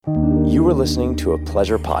You are listening to a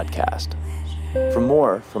Pleasure podcast. For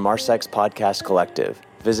more from our Sex Podcast Collective,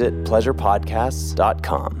 visit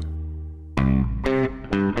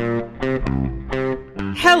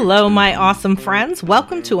pleasurepodcasts.com. Hello, my awesome friends.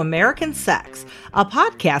 Welcome to American Sex, a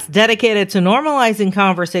podcast dedicated to normalizing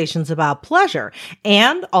conversations about pleasure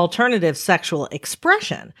and alternative sexual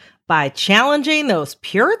expression by challenging those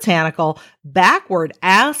puritanical,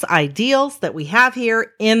 backward-ass ideals that we have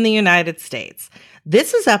here in the United States.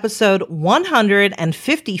 This is episode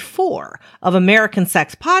 154 of American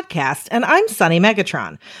Sex Podcast, and I'm Sunny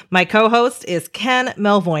Megatron. My co-host is Ken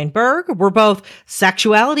Melvoin-Berg. We're both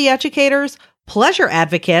sexuality educators, pleasure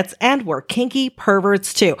advocates, and we're kinky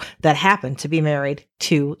perverts too that happen to be married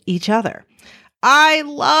to each other. I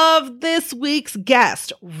love this week's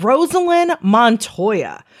guest, Rosalind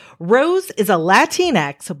Montoya. Rose is a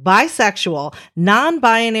Latinx, bisexual,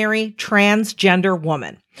 non-binary, transgender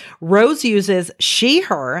woman. Rose uses she,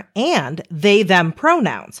 her, and they, them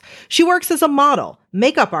pronouns. She works as a model,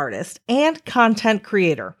 makeup artist, and content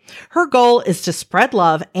creator. Her goal is to spread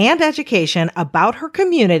love and education about her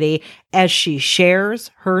community as she shares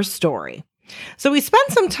her story. So we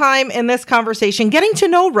spent some time in this conversation getting to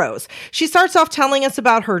know Rose. She starts off telling us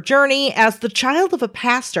about her journey as the child of a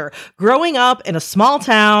pastor growing up in a small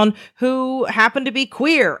town who happened to be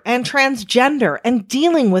queer and transgender and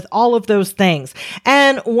dealing with all of those things.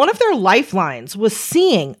 And one of their lifelines was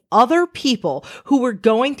seeing other people who were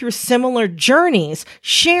going through similar journeys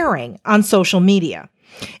sharing on social media.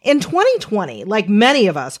 In 2020, like many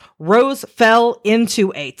of us, Rose fell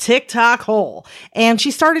into a TikTok hole, and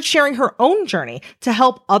she started sharing her own journey to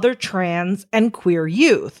help other trans and queer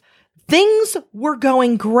youth. Things were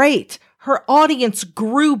going great. Her audience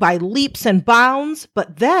grew by leaps and bounds,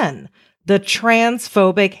 but then the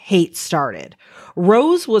transphobic hate started.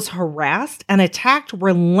 Rose was harassed and attacked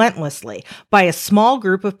relentlessly by a small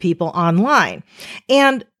group of people online.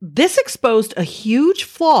 And this exposed a huge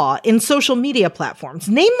flaw in social media platforms,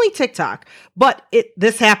 namely TikTok, but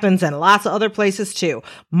this happens in lots of other places too.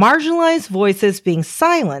 Marginalized voices being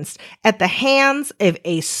silenced at the hands of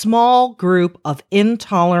a small group of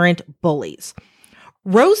intolerant bullies.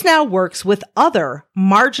 Rose now works with other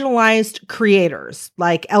marginalized creators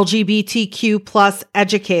like LGBTQ plus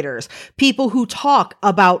educators, people who talk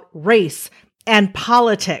about race and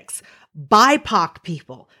politics, BIPOC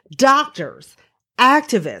people, doctors,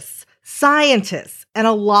 activists, scientists, and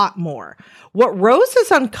a lot more. What Rose has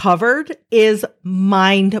uncovered is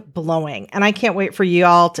mind-blowing, and I can't wait for you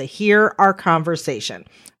all to hear our conversation.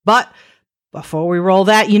 But before we roll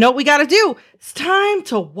that, you know what we got to do? It's time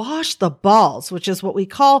to wash the balls, which is what we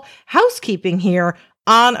call housekeeping here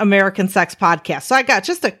on American Sex Podcast. So I got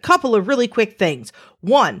just a couple of really quick things.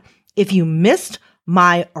 One, if you missed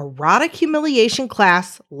my erotic humiliation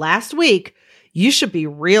class last week, you should be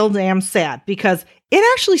real damn sad because it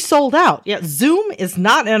actually sold out. Yeah, Zoom is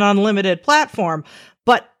not an unlimited platform,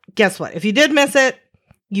 but guess what? If you did miss it,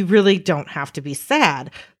 you really don't have to be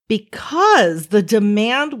sad, because the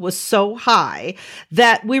demand was so high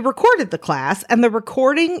that we recorded the class, and the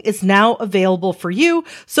recording is now available for you.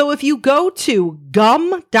 So if you go to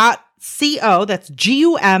gum.co, that's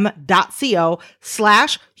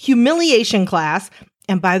gum.co/humiliation class,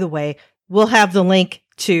 and by the way, we'll have the link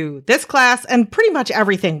to this class and pretty much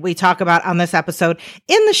everything we talk about on this episode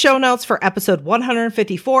in the show notes for episode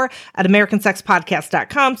 154 at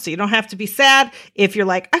americansexpodcast.com. So you don't have to be sad if you're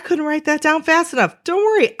like, I couldn't write that down fast enough. Don't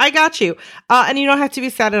worry, I got you. And you don't have to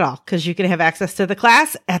be sad at all because you can have access to the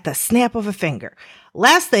class at the snap of a finger.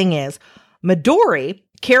 Last thing is, Midori,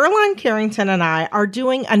 Caroline Carrington, and I are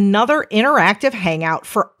doing another interactive hangout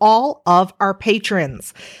for all of our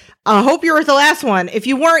patrons. I hope you were at the last one. If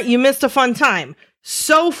you weren't, you missed a fun time.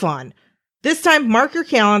 So fun. This time, mark your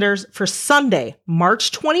calendars for Sunday,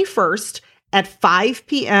 March 21st at 5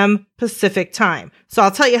 p.m. Pacific time. So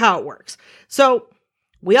I'll tell you how it works. So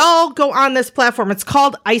we all go on this platform. It's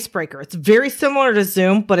called Icebreaker. It's very similar to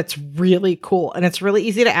Zoom, but it's really cool and it's really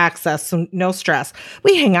easy to access, so no stress.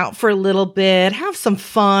 We hang out for a little bit, have some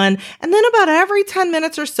fun, and then about every 10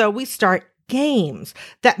 minutes or so, we start games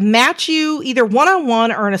that match you either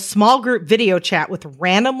one-on-one or in a small group video chat with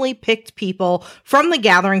randomly picked people from the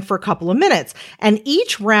gathering for a couple of minutes. And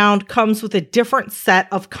each round comes with a different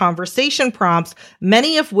set of conversation prompts,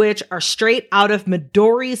 many of which are straight out of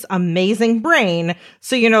Midori's amazing brain,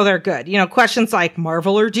 so you know they're good. You know, questions like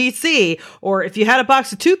Marvel or DC, or if you had a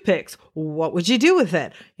box of toothpicks, what would you do with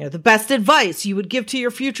it? You know, the best advice you would give to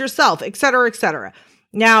your future self, etc., etc.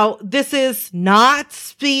 Now, this is not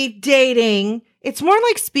speed dating. It's more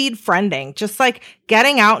like speed friending, just like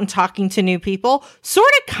getting out and talking to new people,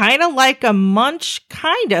 sort of kind of like a Munch,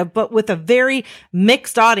 kind of, but with a very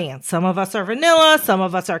mixed audience. Some of us are vanilla, some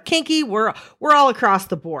of us are kinky. We're all across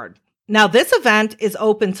the board. Now, this event is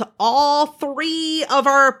open to all 3 of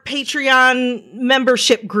our Patreon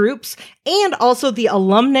membership groups and also the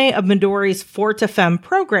alumni of Midori's Forte Femme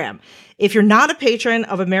program. If you're not a patron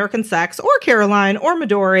of American Sex or Caroline or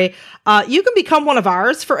Midori, you can become one of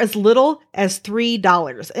ours for as little as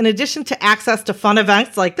 $3. In addition to access to fun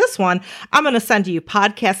events like this one, I'm going to send you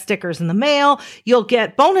podcast stickers in the mail. You'll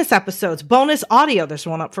get bonus episodes, bonus audio. There's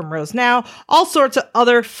one up from Rose now. All sorts of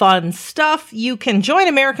other fun stuff. You can join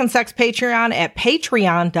American Sex Patreon at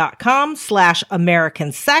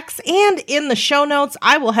patreon.com/American Sex. And in the show notes,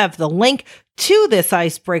 I will have the link to this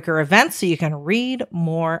icebreaker event so you can read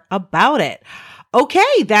more about it.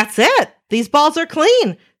 Okay, that's it. These balls are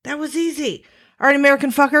clean. That was easy. All right,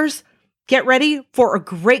 American fuckers, get ready for a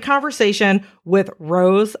great conversation with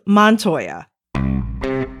Rose Montoya.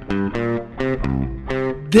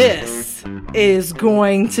 This is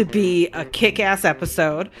going to be a kick-ass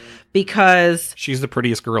episode because she's the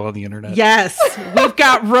prettiest girl on the internet. Yes, we've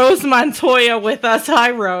got Rose Montoya with us.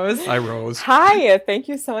 Hi, Rose. Hi, Rose. Hi, thank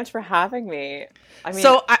you so much for having me. I mean,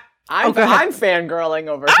 so I'm fangirling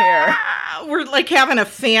over here. We're like having a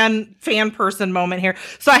fan person moment here.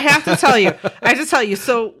 So I have to tell you.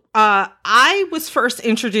 So I was first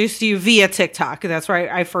introduced to you via TikTok. That's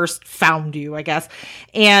where I first found you, I guess,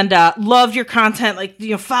 and loved your content. Like,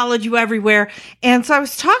 followed you everywhere. And so I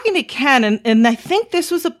was talking to Ken, and I think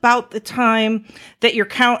this was about the time that your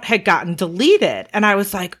account had gotten deleted. And I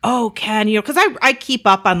was like, oh, Ken, because I keep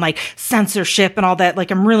up on like censorship and all that.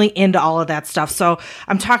 Like, I'm really into all of that stuff. So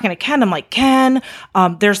I'm talking to Ken. I'm like, Ken,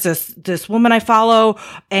 there's this woman I follow,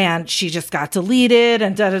 and she just got deleted,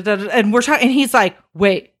 and and we're talking. And he's like,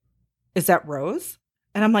 wait. Is that Rose?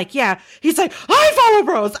 And I'm like, yeah. He's like, I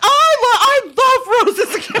follow Rose. I love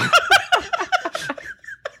Rose's account.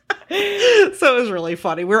 So it was really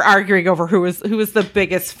funny. We're arguing over who is the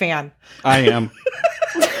biggest fan. I am.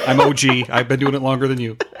 I'm OG. I've been doing it longer than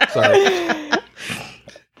you. Sorry.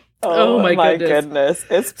 Oh my goodness.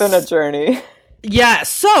 It's been a journey. Yeah.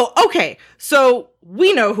 So, okay. So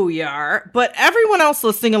we know who you are, but everyone else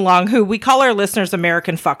listening along, who we call our listeners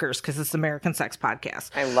American fuckers because it's American Sex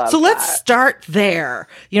Podcast. I love So that. let's start there.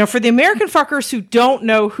 For the American fuckers who don't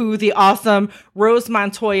know who the awesome Rose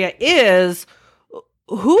Montoya is,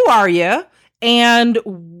 who are you? And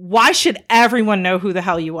why should everyone know who the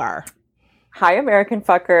hell you are? Hi, American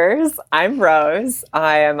fuckers. I'm Rose.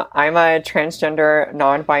 I'm a transgender,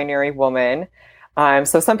 non-binary woman.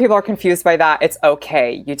 So some people are confused by that. It's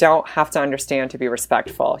okay. You don't have to understand to be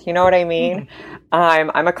respectful. You know what I mean?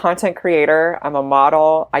 I'm a content creator. I'm a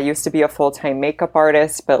model. I used to be a full-time makeup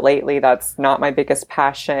artist, but lately that's not my biggest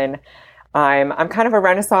passion. I'm kind of a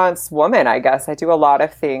Renaissance woman, I guess. I do a lot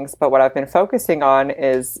of things, but what I've been focusing on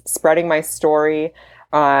is spreading my story,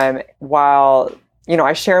 while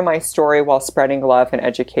I share my story while spreading love and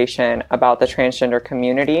education about the transgender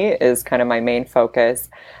community is kind of my main focus.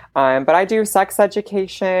 But I do sex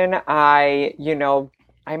education. I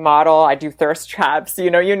model. I do thirst traps. You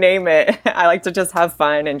name it. I like to just have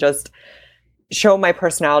fun and just show my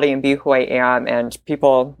personality and be who I am. And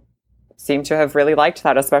people seem to have really liked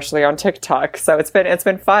that, especially on TikTok. So it's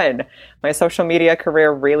been fun. My social media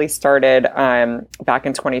career really started back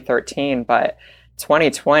in 2013, but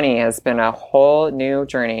 2020 has been a whole new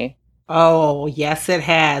journey. Oh, yes, it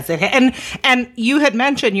has. And you had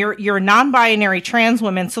mentioned you're a non-binary trans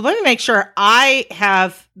woman. So let me make sure I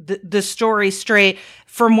have the story straight.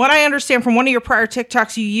 From what I understand from one of your prior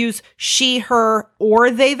TikToks, you use she, her,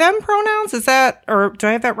 or they, them pronouns. Is that, or do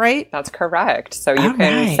I have that right? That's correct. So you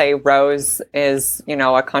can say Rose is,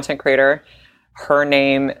 a content creator. Her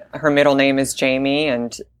middle name is Jamie,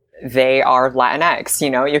 and they are Latinx.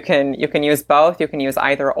 You can use both. You can use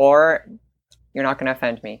either or. You're not going to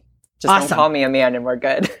offend me. Just awesome. Don't call me a man and we're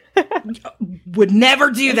good. Would never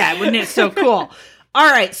do that. Wouldn't it? So cool. All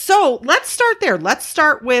right. So let's start there. Let's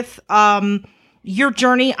start with your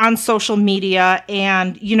journey on social media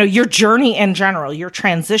and, your journey in general, your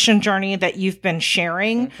transition journey that you've been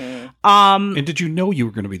sharing. Mm-hmm. And did you know you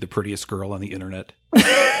were going to be the prettiest girl on the internet?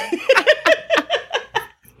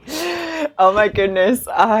 Oh my goodness.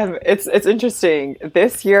 It's interesting.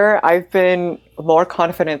 This year I've been more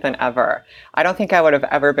confident than ever. I don't think I would have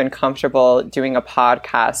ever been comfortable doing a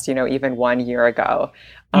podcast, even 1 year ago.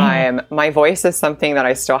 My voice is something that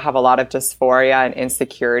I still have a lot of dysphoria and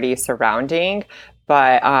insecurity surrounding,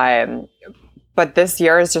 but but this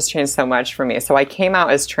year has just changed so much for me. So I came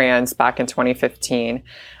out as trans back in 2015.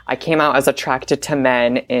 I came out as attracted to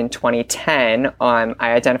men in 2010. I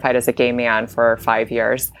identified as a gay man for 5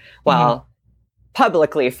 years. Well,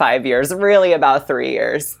 publicly 5 years, really about 3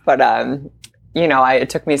 years. But, it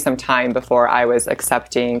took me some time before I was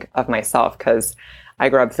accepting of myself because I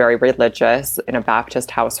grew up very religious in a Baptist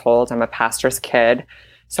household. I'm a pastor's kid.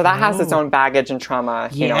 So that has its own baggage and trauma,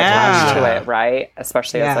 attached to it, right?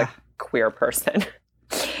 Especially as a queer person.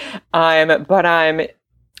 Over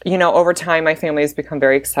time, my family has become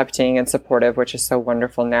very accepting and supportive, which is so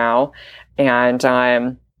wonderful now. And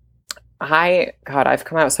I've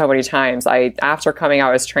come out so many times. After coming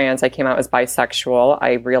out as trans, I came out as bisexual.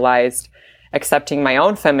 I realized, accepting my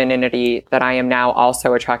own femininity, that I am now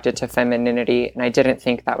also attracted to femininity. And I didn't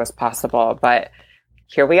think that was possible, but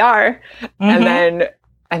here we are. And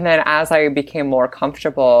then as I became more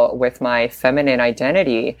comfortable with my feminine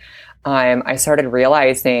identity, I started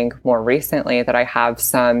realizing more recently that I have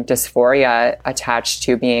some dysphoria attached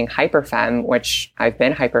to being hyperfemme, which I've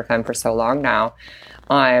been hyperfemme for so long now.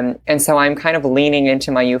 And so I'm kind of leaning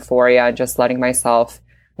into my euphoria and just letting myself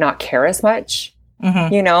not care as much.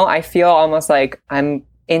 I feel almost like I'm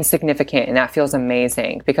insignificant, and that feels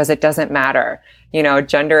amazing because it doesn't matter.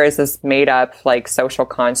 Gender is this made up like social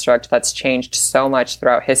construct that's changed so much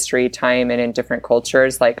throughout history, time, and in different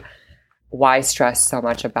cultures. Like, why stress so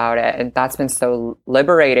much about it? And that's been so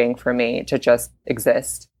liberating for me to just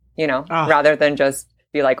exist, rather than just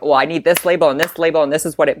be like, well, I need this label and this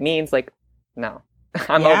is what it means. Like, no,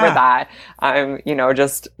 I'm over that. I'm,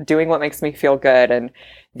 just doing what makes me feel good. And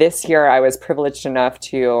this year I was privileged enough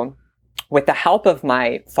to, with the help of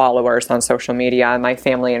my followers on social media and my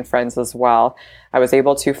family and friends as well, I was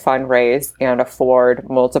able to fundraise and afford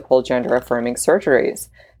multiple gender affirming surgeries.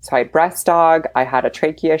 So I had breast aug, I had a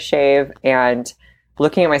trachea shave, and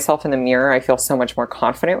looking at myself in the mirror, I feel so much more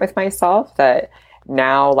confident with myself that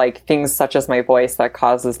now, like, things such as my voice that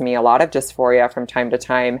causes me a lot of dysphoria from time to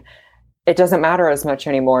time, it doesn't matter as much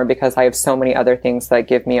anymore because I have so many other things that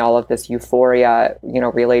give me all of this euphoria,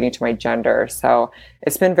 relating to my gender. So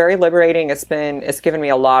it's been very liberating. It's given me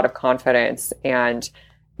a lot of confidence, and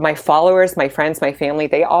my followers, my friends, my family,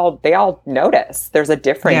 they all notice there's a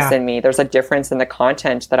difference in me. There's a difference in the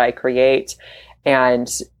content that I create, and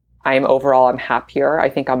I'm happier. I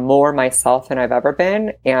think I'm more myself than I've ever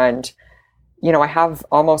been. And, I have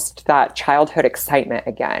almost that childhood excitement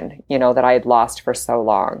again, that I had lost for so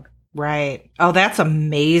long. Right. Oh, that's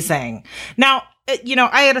amazing. Now,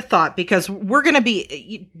 I had a thought because we're going to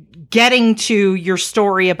be getting to your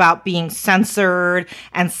story about being censored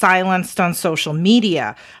and silenced on social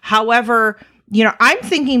media. However, I'm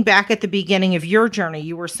thinking back at the beginning of your journey.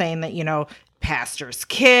 You were saying that, pastor's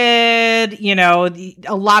kid,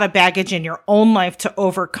 a lot of baggage in your own life to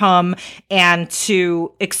overcome and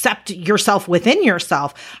to accept yourself within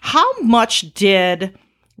yourself. How much did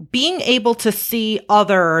being able to see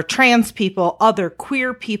other trans people, other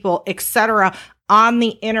queer people, etc., on the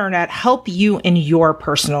internet help you in your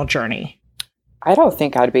personal journey? I don't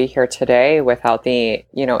think I'd be here today without the,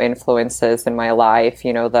 influences in my life,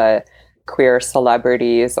 the queer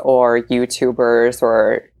celebrities or YouTubers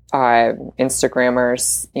or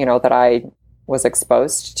Instagrammers, that I was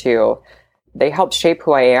exposed to. They helped shape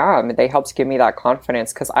who I am. They helped give me that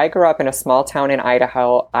confidence because I grew up in a small town in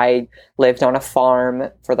Idaho. I lived on a farm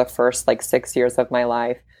for the first 6 years of my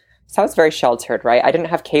life. So I was very sheltered, right? I didn't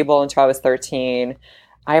have cable until I was 13.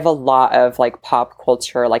 I have a lot of pop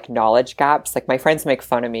culture, knowledge gaps. My friends make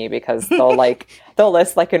fun of me because they'll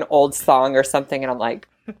list an old song or something. And I'm like,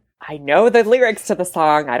 I know the lyrics to the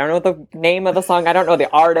song. I don't know the name of the song. I don't know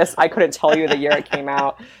the artist. I couldn't tell you the year it came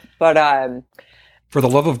out. But, for the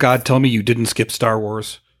love of God, tell me you didn't skip Star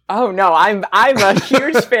Wars. Oh no, I'm a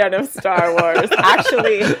huge fan of Star Wars.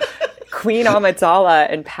 Actually, Queen Amidala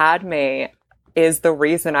and Padme is the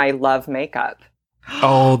reason I love makeup.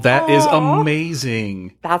 Oh, that is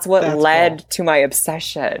amazing. That's led to my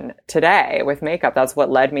obsession today with makeup. That's what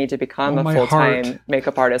led me to become a full-time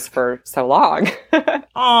makeup artist for so long.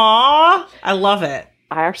 Aw, I love it.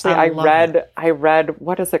 I read,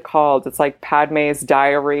 what is it called? It's Padme's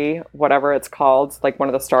Diary, whatever it's called, one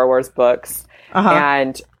of the Star Wars books.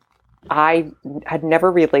 And I had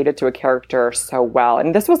never related to a character so well.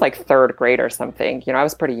 And this was third grade or something. I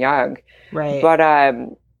was pretty young. Right. But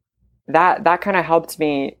that kind of helped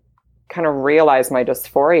me kind of realize my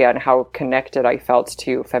dysphoria and how connected I felt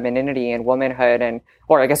to femininity and womanhood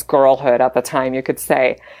or I guess girlhood at the time, you could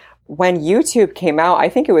say. When YouTube came out, I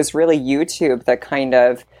think it was really YouTube that kind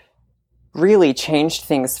of really changed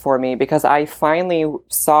things for me, because I finally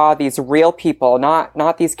saw these real people,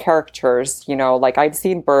 not these characters, you know, like I'd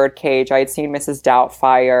seen Birdcage, I'd seen Mrs.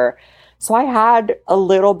 Doubtfire. So I had a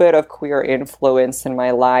little bit of queer influence in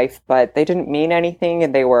my life, but they didn't mean anything,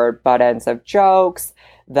 and they were butt ends of jokes.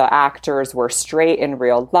 The actors were straight in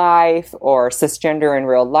real life or cisgender in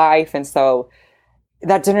real life. And so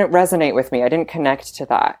that didn't resonate with me. I didn't connect to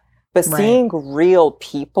that. But seeing real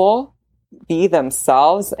people be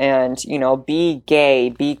themselves and, you know, be gay,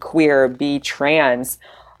 be queer, be trans,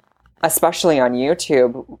 especially on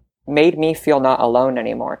YouTube, made me feel not alone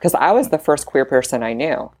anymore. Because I was the first queer person I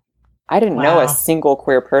knew. I didn't know a single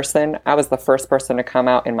queer person. I was the first person to come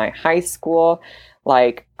out in my high school.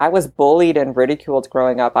 Like, I was bullied and ridiculed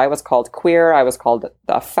growing up. I was called queer. I was called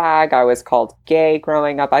a fag. I was called gay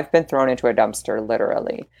growing up. I've been thrown into a dumpster,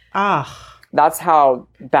 literally. That's how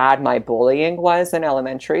bad my bullying was in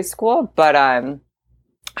elementary school. But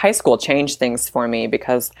high school changed things for me,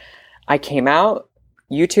 because I came out,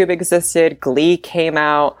 YouTube existed, Glee came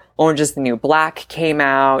out, Orange is the New Black came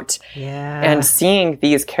out. And seeing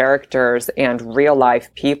these characters and real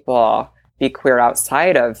life people be queer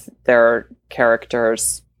outside of their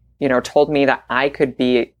characters, you know, told me that I could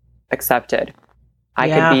be accepted. I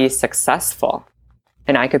could be successful.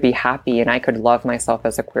 And I could be happy, and I could love myself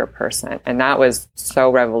as a queer person. And that was so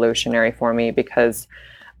revolutionary for me, because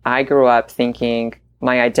I grew up thinking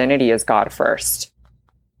my identity is God first.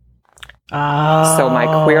 So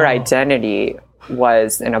my queer identity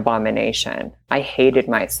was an abomination. I hated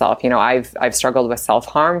myself. You know, I've struggled with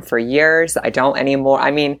self-harm for years. I don't anymore. I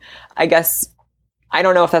mean, I guess, I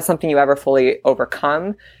don't know if that's something you ever fully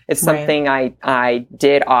overcome. It's something I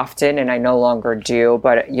did often and I no longer do.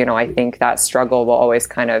 But, you know, I think that struggle will always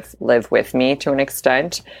kind of live with me to an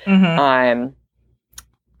extent.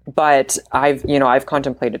 But I've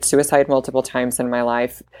contemplated suicide multiple times in my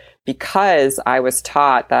life, because I was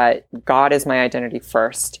taught that God is my identity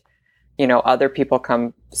first. You know, other people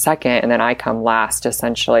come second and then I come last,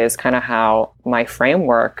 essentially, is kind of how my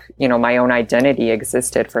framework, you know, my own identity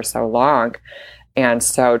existed for so long. And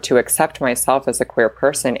so to accept myself as a queer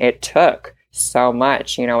person, it took so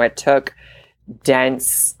much. You know, it took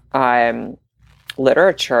dense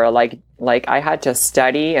literature. Like I had to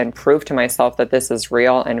study and prove to myself that this is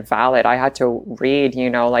real and valid. I had to read,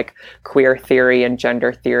 you know, like queer theory and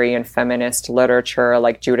gender theory and feminist literature,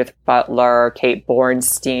 like Judith Butler, Kate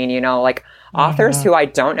Bornstein, you know, like authors who I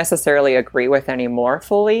don't necessarily agree with anymore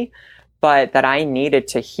fully, but that I needed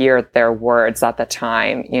to hear their words at the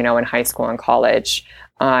time, you know, in high school and college.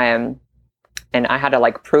 And I had to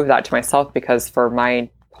like prove that to myself, because for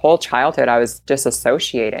my whole childhood, I was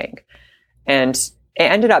disassociating. And it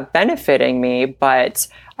ended up benefiting me, but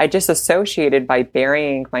I disassociated by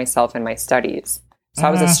burying myself in my studies. So I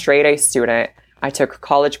was a straight A student. I took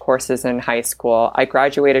college courses in high school. I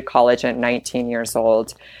graduated college at 19 years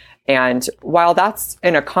old. And while that's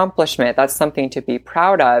an accomplishment, that's something to be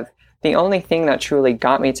proud of, the only thing that truly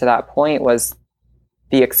got me to that point was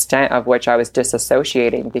the extent of which I was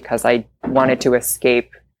disassociating, because I wanted to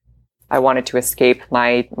escape. I wanted to escape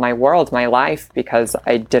my world, my life, because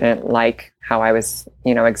I didn't like how I was,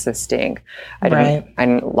 you know, existing. I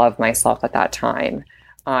didn't love myself at that time.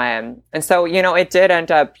 And so, you know, it did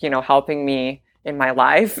end up, you know, helping me in my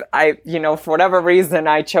life. You know, for whatever reason,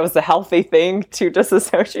 I chose a healthy thing to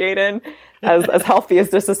disassociate in, as healthy as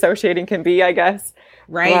disassociating can be, I guess.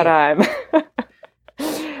 But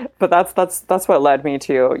that's what led me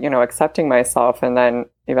to, you know, accepting myself and then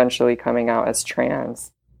eventually coming out as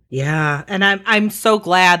trans. Yeah. And I'm so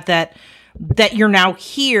glad that you're now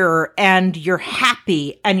here and you're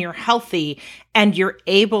happy and you're healthy and you're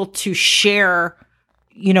able to share,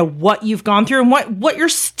 you know, what you've gone through and what you're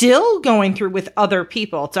still going through with other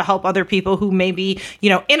people, to help other people who may be, you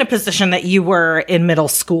know, in a position that you were in middle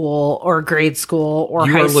school or grade school or high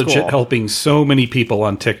school. You are legit helping so many people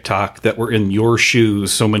on TikTok that were in your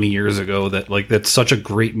shoes so many years ago, that like, that's such a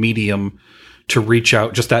great medium to reach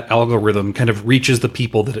out. Just that algorithm kind of reaches the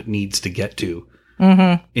people that it needs to get to.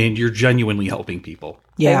 And you're genuinely helping people.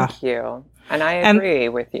 Yeah. Thank you. And I agree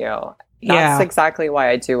with you. That's exactly why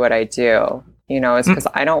I do what I do. You know, it's because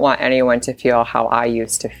I don't want anyone to feel how I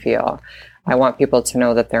used to feel. I want people to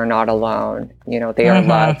know that they're not alone. You know, they are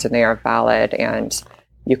loved and they are valid, and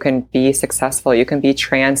you can be successful. You can be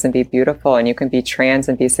trans and be beautiful, and you can be trans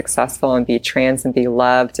and be successful, and be trans and be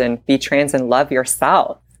loved, and be trans and love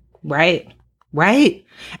yourself. Right.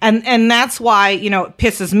 And that's why, you know, it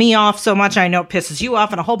pisses me off so much. I know it pisses you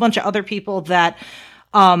off and a whole bunch of other people that,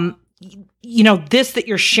 you know, this that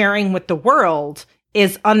you're sharing with the world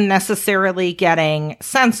is unnecessarily getting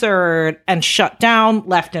censored and shut down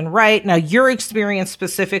left and right. Now, your experience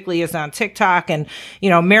specifically is on TikTok, and, you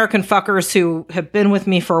know, American fuckers who have been with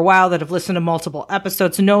me for a while that have listened to multiple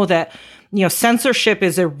episodes know that, you know, censorship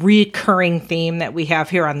is a recurring theme that we have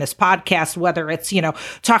here on this podcast, whether it's, you know,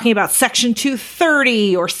 talking about Section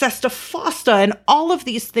 230 or SESTA FOSTA and all of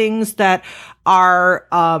these things that are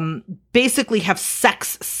basically have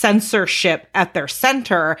sex censorship at their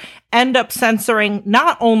center, end up censoring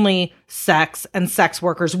not only sex and sex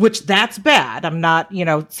workers, which that's bad. I'm not, you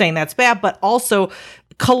know, saying that's bad, but also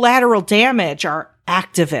collateral damage are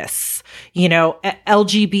activists, you know,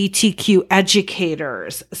 LGBTQ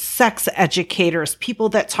educators, sex educators, people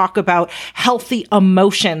that talk about healthy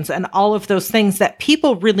emotions and all of those things that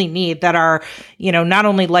people really need that are, you know, not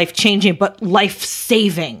only life-changing, but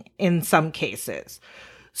life-saving in some cases.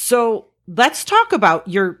 So let's talk about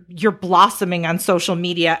your blossoming on social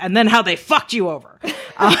media and then how they fucked you over.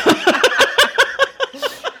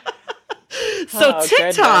 So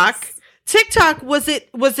TikTok, was it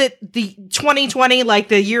the 2020, like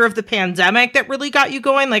the year of the pandemic, that really got you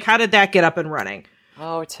going? Like, how did that get up and running?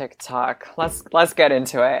 Oh, TikTok. Let's get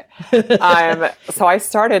into it. So I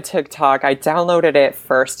started TikTok. I downloaded it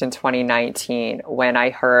first in 2019 when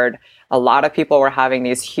I heard a lot of people were having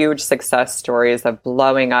these huge success stories of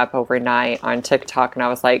blowing up overnight on TikTok. And I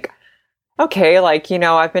was like, okay, like, you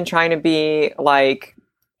know, I've been trying to be like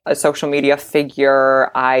a social media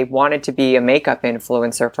figure. I wanted to be a makeup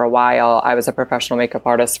influencer for a while. I was a professional makeup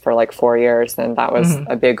artist for like 4 years. And that was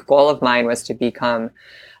a big goal of mine, was to become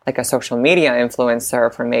like a social media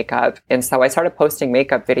influencer for makeup. And so I started posting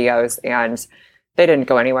makeup videos, and they didn't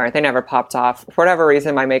go anywhere. They never popped off. For whatever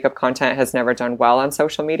reason, my makeup content has never done well on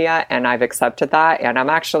social media, and I've accepted that. And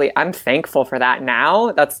I'm thankful for that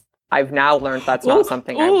now. I've now learned that's not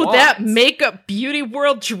something I want. That makeup beauty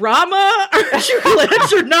world drama? Aren't you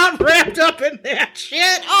glad you're not wrapped up in that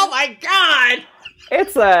shit? Oh my God.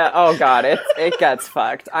 It gets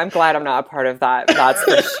fucked. I'm glad I'm not a part of that. That's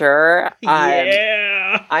for sure.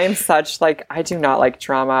 Yeah. I am such, like, I do not like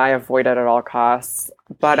drama. I avoid it at all costs.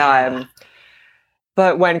 But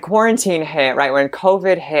when quarantine hit, right, when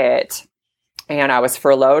COVID hit, and I was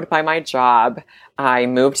furloughed by my job, I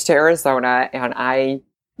moved to Arizona, and I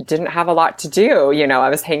didn't have a lot to do. You know, I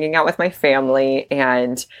was hanging out with my family,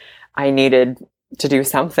 and I needed to do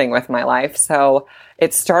something with my life. So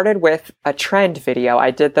it started with a trend video.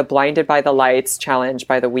 I did the Blinded by the Lights challenge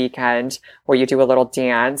by The Weeknd, where you do a little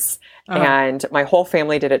dance, and my whole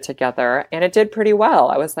family did it together, and it did pretty well.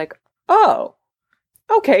 I was like, oh,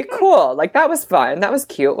 okay, cool. Like, that was fun. That was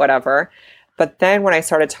cute, whatever. But then when I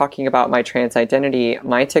started talking about my trans identity,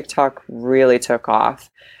 my TikTok really took off.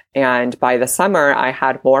 And by the summer, I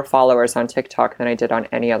had more followers on TikTok than I did on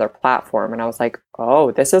any other platform. And I was like,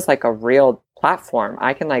 oh, this is like a real platform.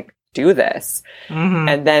 I can like do this.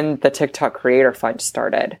 And then the TikTok Creator Fund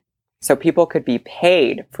started. So people could be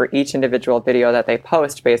paid for each individual video that they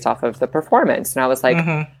post based off of the performance. And I was like,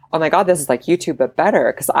 oh my God, this is like YouTube, but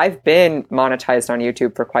better. Because I've been monetized on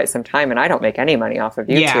YouTube for quite some time, and I don't make any money off of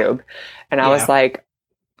YouTube. Yeah. And I was like,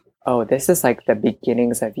 oh, this is like the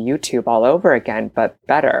beginnings of YouTube all over again, but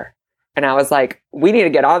better. And I was like, we need to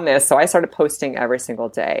get on this. So I started posting every single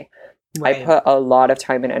day. Right. I put a lot of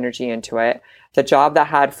time and energy into it. The job that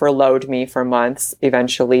had furloughed me for months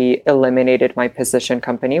eventually eliminated my position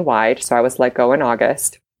company-wide. So I was let go in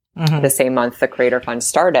August. The same month the Creator Fund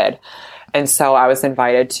started. And so I was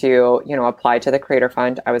invited to, you know, apply to the Creator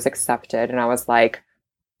Fund. I was accepted, and I was like,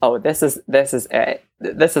 oh, this is it.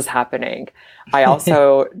 This is happening. I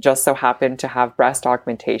also just so happened to have breast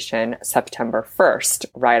augmentation September 1st,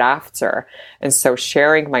 right after. And so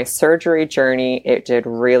sharing my surgery journey, it did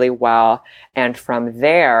really well. And from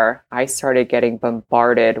there, I started getting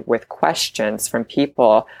bombarded with questions from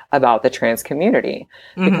people about the trans community.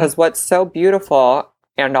 Because what's so beautiful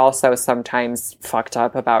and also sometimes fucked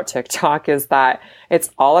up about TikTok is that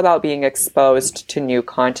it's all about being exposed to new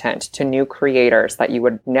content, to new creators that you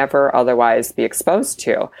would never otherwise be exposed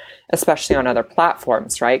to, especially on other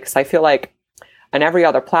platforms, right? Because I feel like on every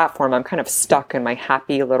other platform, I'm kind of stuck in my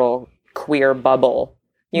happy little queer bubble,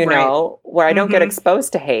 you know, where I don't get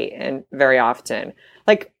exposed to hate and very often.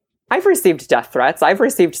 Like, I've received death threats. I've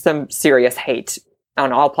received some serious hate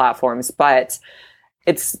on all platforms, but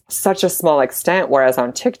it's such a small extent, whereas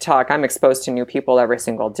on TikTok, I'm exposed to new people every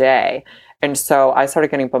single day. And so I started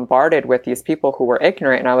getting bombarded with these people who were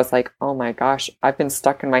ignorant. And I was like, oh my gosh, I've been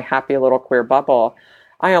stuck in my happy little queer bubble.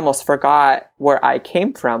 I almost forgot where I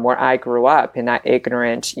came from, where I grew up in that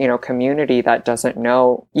ignorant, you know, community that doesn't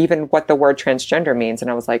know even what the word transgender means. And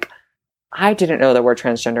I was like, I didn't know the word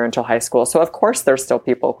transgender until high school. So of course there's still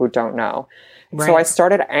people who don't know. Right. So I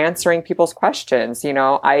started answering people's questions. You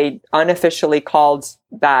know, I unofficially called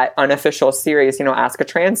that unofficial series, you know, Ask a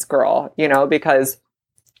Trans Girl, you know, because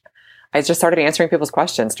I just started answering people's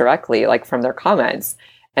questions directly, like from their comments.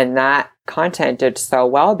 And that content did so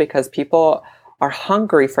well because people are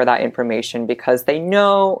hungry for that information because they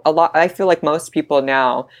know a lot. I feel like most people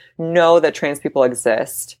now know that trans people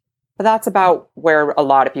exist, but that's about where a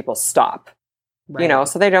lot of people stop. Right. You know,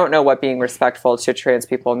 so they don't know what being respectful to trans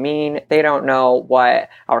people mean. They don't know what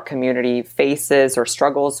our community faces or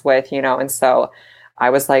struggles with, you know. And so I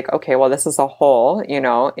was like, okay, well, this is a hole, you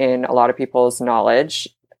know, in a lot of people's knowledge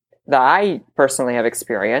that I personally have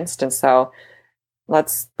experienced. And so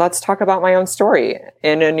let's talk about my own story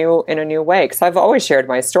in a new way. Because I've always shared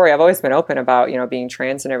my story. I've always been open about, you know, being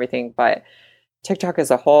trans and everything, but TikTok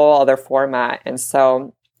is a whole other format. And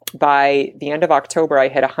so by the end of October, I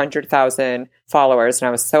hit 100,000 followers and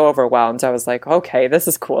I was so overwhelmed. I was like, okay, this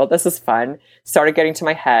is cool. This is fun. Started getting to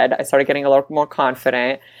my head. I started getting a little more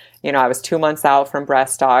confident. You know, I was 2 months out from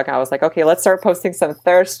breast talk. I was like, okay, let's start posting some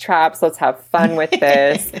thirst traps. Let's have fun with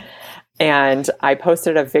this. And I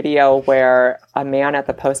posted a video where a man at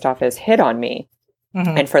the post office hit on me.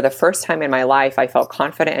 Mm-hmm. And for the first time in my life, I felt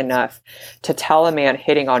confident enough to tell a man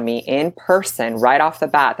hitting on me in person right off the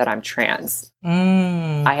bat that I'm trans.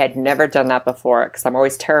 I had never done that before because I'm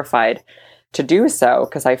always terrified to do so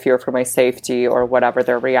because I fear for my safety or whatever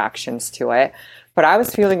their reactions to it. But I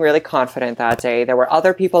was feeling really confident that day. There were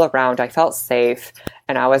other people around. I felt safe.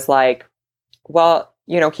 And I was like, well,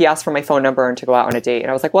 you know, he asked for my phone number and to go out on a date. And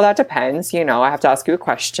I was like, well, that depends. You know, I have to ask you a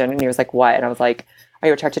question. And he was like, what? And I was like, are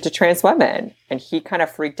you attracted to trans women? And he kind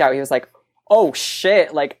of freaked out. He was like, oh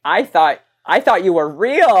shit. Like, I thought you were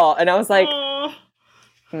real. And I was like,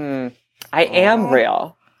 I am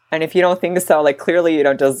real. And if you don't think so, like, clearly you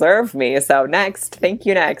don't deserve me. So next, thank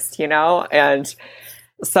you next, you know? And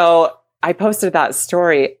so I posted that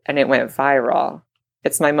story and it went viral.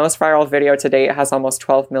 It's my most viral video to date. It has almost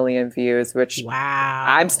 12 million views, which wow.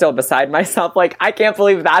 I'm still beside myself. Like, I can't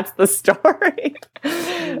believe that's the story.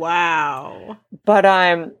 Wow.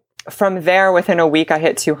 But from there, within a week, I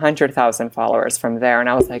hit 200,000 followers from there. And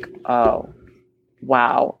I was like, oh,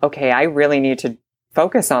 wow. Okay, I really need to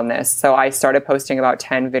focus on this. So I started posting about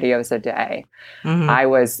 10 videos a day. Mm-hmm. I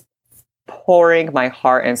was pouring my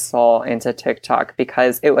heart and soul into TikTok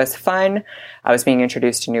because it was fun. I was being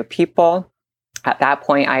introduced to new people. At that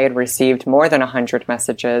point, I had received more than 100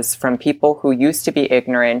 messages from people who used to be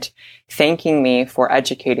ignorant, thanking me for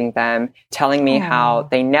educating them, telling me how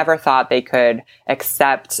they never thought they could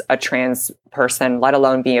accept a trans person, let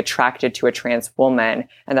alone be attracted to a trans woman,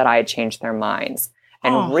 and that I had changed their minds.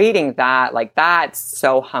 And reading that, like, that's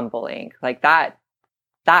so humbling. Like, that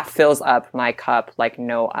fills up my cup like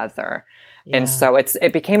no other. Yeah. And so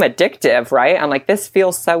it became addictive, right? I'm like, this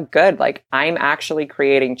feels so good. Like, I'm actually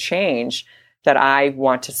creating change that I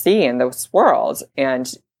want to see in this world.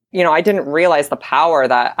 And, you know, I didn't realize the power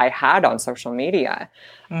that I had on social media.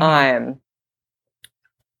 Mm-hmm.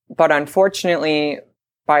 But unfortunately,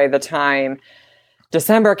 by the time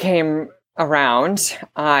December came around,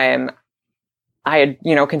 I had,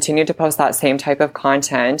 you know, continued to post that same type of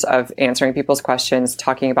content of answering people's questions,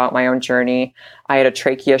 talking about my own journey. I had a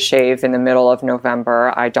trachea shave in the middle of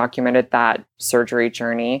November. I documented that surgery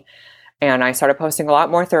journey. And I started posting a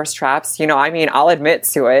lot more thirst traps. You know, I mean, I'll admit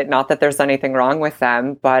to it, not that there's anything wrong with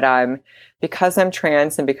them, but because I'm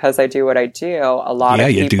trans and because I do what I do, a lot of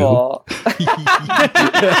people...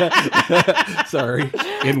 Sorry.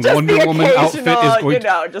 In just Wonder Woman outfit is going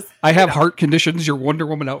to... I have heart conditions. Your Wonder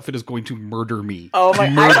Woman outfit is going to murder me. Oh my...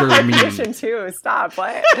 Murder I have me. Condition too. Stop.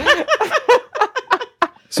 What?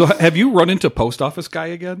 So have you run into Post Office Guy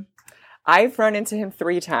again? I've run into him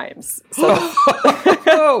 3 times.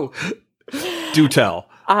 So do tell.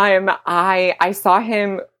 I saw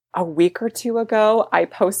him a week or 2 ago. I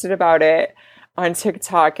posted about it on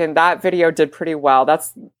TikTok and that video did pretty well.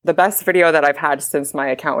 That's the best video that I've had since my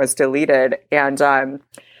account was deleted. And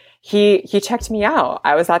he checked me out.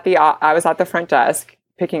 I was at the front desk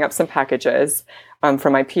picking up some packages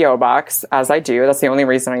from my PO box, as I do. That's the only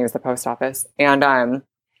reason I use the post office. And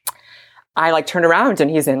I like turned around and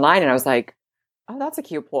he's in line and I was like, oh, that's a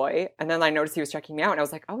cute boy. And then I noticed he was checking me out and I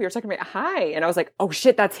was like, oh, you're checking me out. Hi. And I was like, oh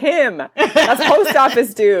shit, that's him. That's post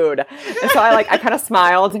office dude. And so I kind of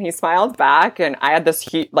smiled and he smiled back and I had this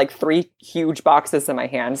 3 huge boxes in my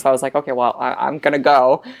hand. So I was like, okay, well, I'm going to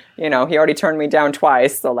go. You know, he already turned me down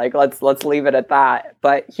twice. So like, let's leave it at that.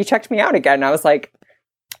 But he checked me out again. And I was like,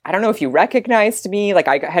 I don't know if you recognized me. Like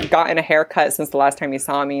I had gotten a haircut since the last time you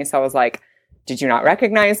saw me. So I was like, did you not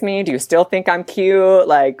recognize me? Do you still think I'm cute?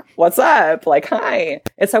 Like, what's up? Like, hi.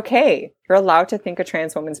 It's okay. You're allowed to think a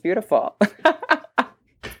trans woman's beautiful.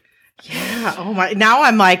 Yeah. Oh my. Now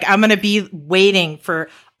I'm like, I'm going to be waiting for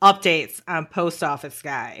updates on Post Office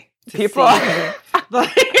Guy. People.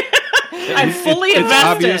 I'm fully invested. It's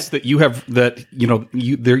obvious that you have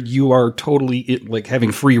you are totally like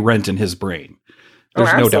having free rent in his brain.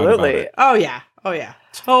 There's no doubt about it. Oh yeah.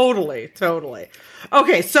 Totally.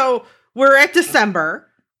 Okay, so we're at December.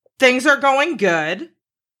 Things are going good.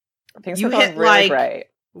 Things are going really great.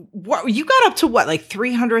 What you got up to? What, like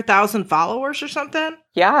 300,000 followers or something?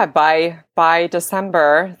 Yeah, by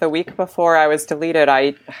December, the week before I was deleted,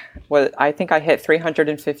 I think I hit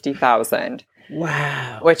 350,000.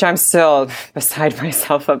 Wow. Which I'm still beside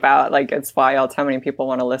myself about. Like, it's wild how many people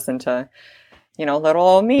want to listen to, little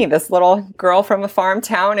old me, this little girl from a farm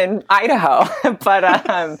town in Idaho. But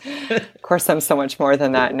of course, I'm so much more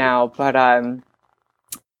than that now. But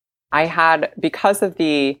I had, because of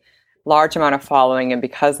the large amount of following and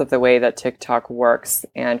because of the way that TikTok works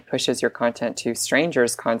and pushes your content to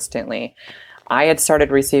strangers constantly, I had started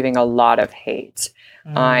receiving a lot of hate.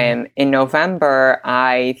 In November,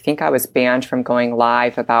 I think I was banned from going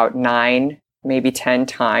live about 9, maybe 10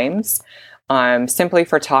 times, simply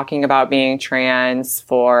for talking about being trans,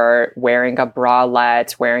 for wearing a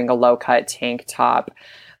bralette, wearing a low-cut tank top.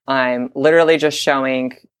 Literally just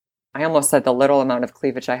showing, I almost said the little amount of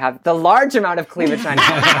cleavage I have, the large amount of cleavage I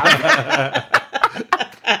have.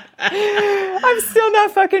 I'm still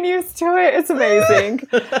not fucking used to it. It's amazing.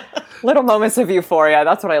 Little moments of euphoria.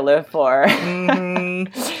 That's what I live for.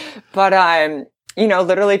 But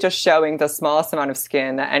literally just showing the smallest amount of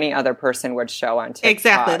skin that any other person would show on TikTok.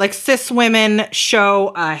 Exactly. Like cis women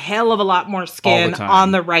show a hell of a lot more skin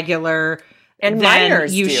on the regular and than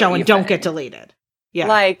minors you show and don't get deleted.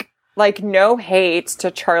 Yeah. Like no hate to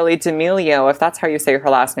Charlie D'Amelio, if that's how you say her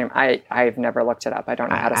last name. I've never looked it up. I don't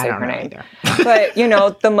know how to say her name. But,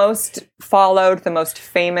 the most followed, the most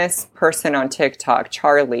famous person on TikTok,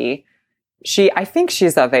 Charlie, I think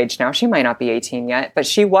she's of age now. She might not be 18 yet, but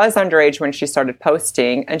she was underage when she started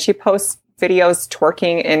posting, and she posts videos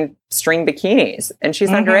twerking in string bikinis, and she's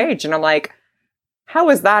underage. And I'm like, how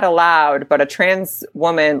is that allowed? But a trans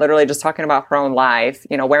woman literally just talking about her own life,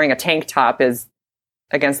 wearing a tank top is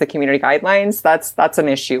against the community guidelines. That's an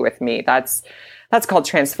issue with me. That's called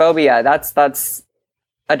transphobia. That's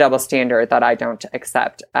a double standard that I don't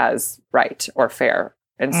accept as right or fair.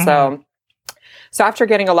 And so after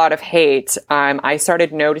getting a lot of hate, I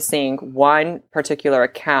started noticing one particular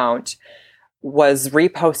account was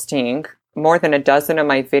reposting more than a dozen of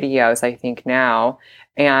my videos, I think now,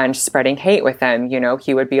 and spreading hate with them.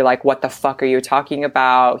 He would be like, what the fuck are you talking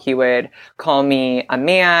about? He would call me a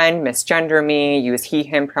man, misgender me, use he,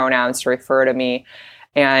 him pronouns to refer to me,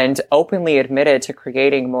 and openly admitted to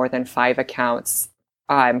creating more than 5 accounts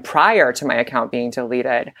prior to my account being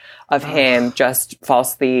deleted of him just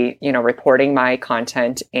falsely, reporting my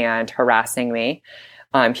content and harassing me.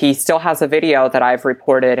 He still has a video that I've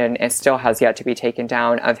reported and it still has yet to be taken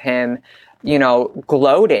down of him,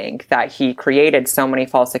 gloating that he created so many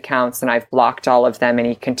false accounts and I've blocked all of them, and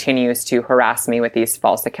he continues to harass me with these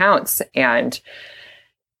false accounts. And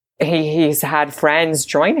he's had friends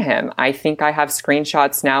join him. I think I have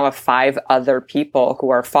screenshots now of 5 other people who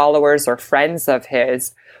are followers or friends of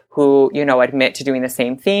his who, admit to doing the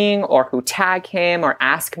same thing, or who tag him or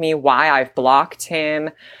ask me why I've blocked him.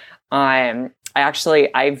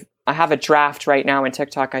 I have a draft right now in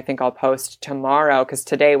TikTok. I think I'll post tomorrow, because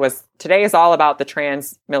today is all about the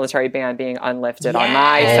trans military ban being unlifted on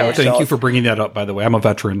my socials. Thank you for bringing that up, by the way. I'm a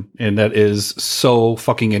veteran, and that is so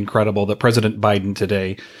fucking incredible that President Biden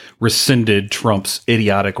today rescinded Trump's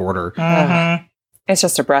idiotic order. It's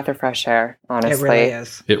just a breath of fresh air, honestly. It really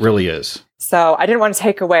is. It really is. So I didn't want to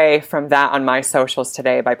take away from that on my socials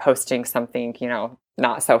today by posting something,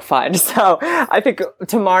 not so fun. So I think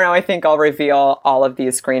tomorrow, I'll reveal all of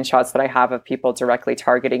these screenshots that I have of people directly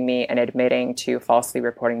targeting me and admitting to falsely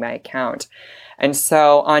reporting my account. And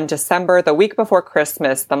so on December, the week before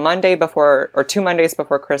Christmas, the Monday before, or 2 Mondays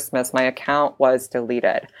before Christmas, my account was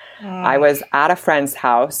deleted. I was at a friend's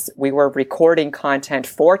house. We were recording content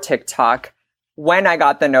for TikTok when I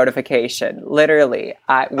got the notification. Literally,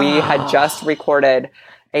 we had just recorded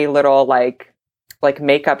a little like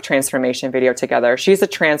makeup transformation video together. She's a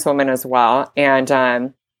trans woman as well.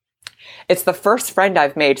 And it's the first friend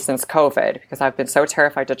I've made since COVID, because I've been so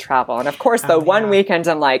terrified to travel. And of course, one weekend,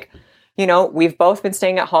 I'm like, we've both been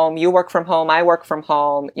staying at home. You work from home. I work from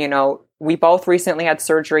home. We both recently had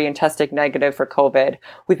surgery and tested negative for COVID.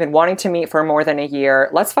 We've been wanting to meet for more than a year.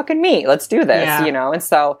 Let's fucking meet. Let's do this, And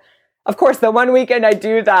so, of course, the one weekend I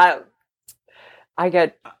do that, I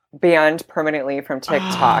get banned permanently from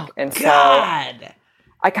TikTok. Oh, and so God.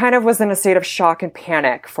 I kind of was in a state of shock and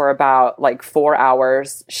panic for about like 4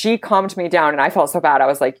 hours. She calmed me down and I felt so bad. I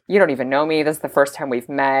was like, you don't even know me. This is the first time we've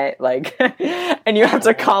met. Like, and you have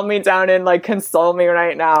to calm me down and like console me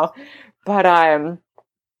right now. But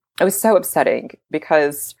it was so upsetting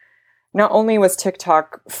because not only was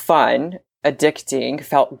TikTok fun, addicting,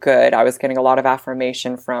 felt good. I was getting a lot of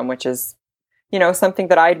affirmation from, which is, you know, something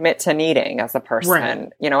that I admit to needing as a person. Right.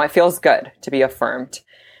 You know, it feels good to be affirmed.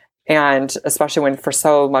 And especially when for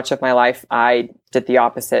so much of my life, I did the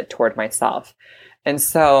opposite toward myself. And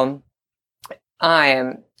so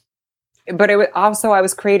but it was also, I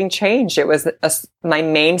was creating change. It was my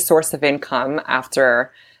main source of income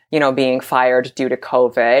after, you know, being fired due to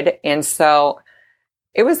COVID. And so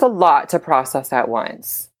it was a lot to process at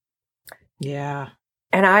once. Yeah.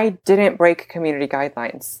 And I didn't break community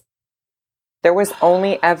guidelines. There was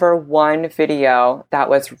only ever one video that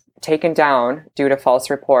was taken down due to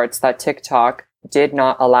false reports that TikTok did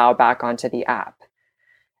not allow back onto the app.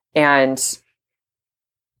 And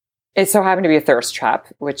it so happened to be a thirst trap,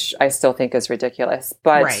 which I still think is ridiculous.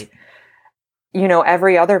 But, Right. you know,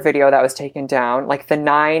 every other video that was taken down, like the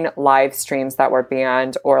 9 live streams that were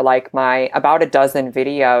banned, or like my about a dozen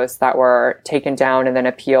videos that were taken down and then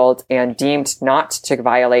appealed and deemed not to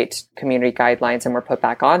violate community guidelines and were put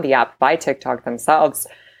back on the app by TikTok themselves,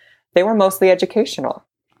 they were mostly educational,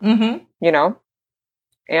 Mm-hmm. you know?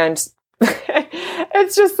 And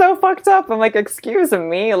it's just so fucked up. I'm like, excuse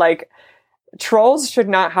me, like trolls should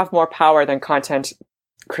not have more power than content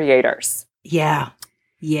creators. Yeah.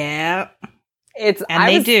 Yeah. It's And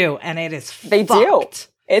they do. And it is They fucked.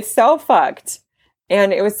 do. It's so fucked.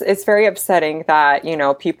 And it's very upsetting that, you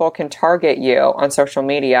know, people can target you on social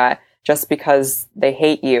media just because they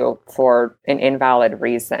hate you for an invalid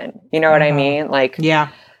reason. You know what I mean? Like, Yeah.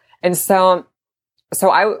 and so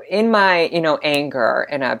I, in my, you know, anger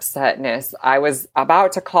and upsetness, I was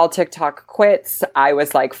about to call TikTok quits. I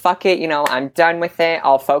was like, fuck it. You know, I'm done with it.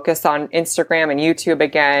 I'll focus on Instagram and YouTube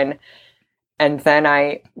again. And then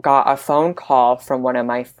I got a phone call from one of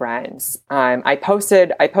my friends. I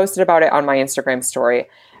posted about it on my Instagram story.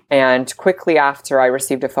 And quickly after, I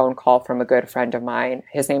received a phone call from a good friend of mine.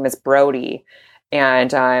 His name is Brody.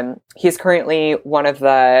 And he's currently one of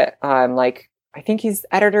the, I think he's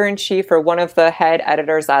editor-in-chief or one of the head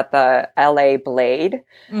editors at the LA Blade.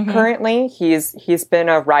 Mhm. Currently, he's been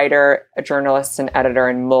a writer, a journalist, and editor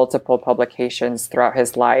in multiple publications throughout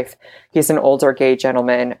his life. He's an older gay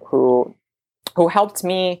gentleman who helped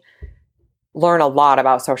me learn a lot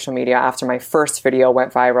about social media after my first video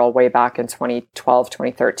went viral way back in 2012,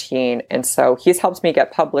 2013. And so he's helped me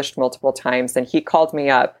get published multiple times. And he called me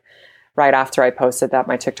up right after I posted that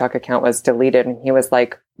my TikTok account was deleted. And he was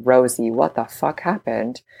like, Rosie, what the fuck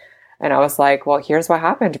happened? And I was like, well, here's what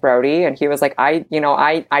happened, Brody. And he was like,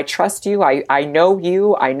 I trust you. I know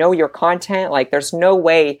you. I know your content. Like, there's no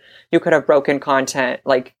way you could have broken content,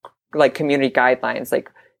 like community guidelines. Like,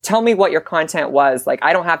 tell me what your content was. Like,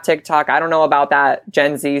 I don't have TikTok. I don't know about that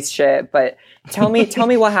Gen Z shit, but tell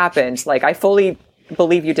me what happened. Like, I fully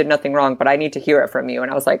believe you did nothing wrong, but I need to hear it from you.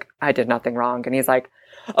 And I was like, I did nothing wrong. And he's like,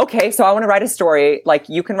 okay, so I want to write a story. Like,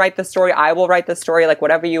 you can write the story. I will write the story. Like,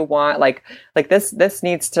 whatever you want. Like this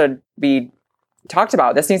needs to be talked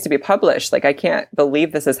about. This needs to be published. Like, I can't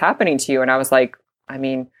believe this is happening to you. And I was like, I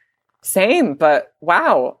mean, same, but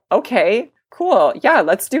wow. Okay. Cool. Yeah,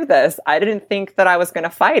 let's do this. I didn't think that I was going to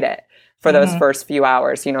fight it for those first few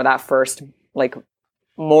hours. You know, that first like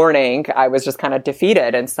morning, I was just kind of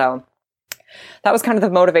defeated. And so that was kind of the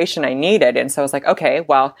motivation I needed. And so I was like, okay,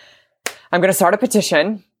 well, I'm going to start a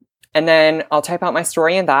petition and then I'll type out my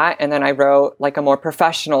story in that. And then I wrote like a more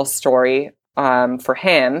professional story for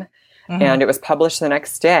him. And it was published the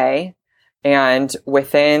next day. And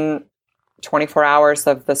within 24 hours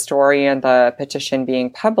of the story and the petition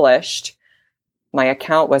being published, my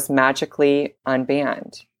account was magically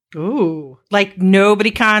unbanned. Ooh. Like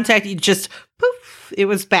nobody contacted you, just poof, it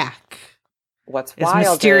was back. What's As wild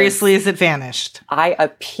mysteriously is as it vanished. I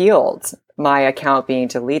appealed my account being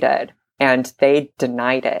deleted and they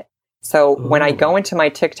denied it. So when I go into my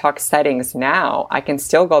TikTok settings now, I can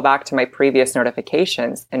still go back to my previous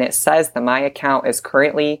notifications and it says that my account is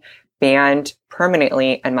currently banned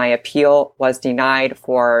permanently and my appeal was denied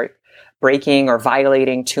for breaking or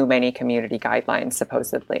violating too many community guidelines,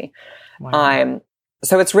 supposedly. Wow.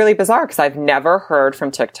 So it's really bizarre because I've never heard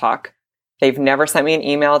from TikTok. They've never sent me an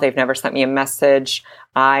email. They've never sent me a message.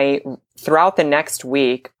 Throughout the next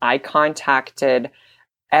week, I contacted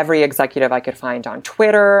every executive I could find on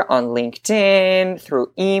Twitter, on LinkedIn,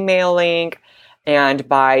 through emailing. And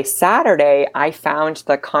by Saturday, I found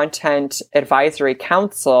the Content Advisory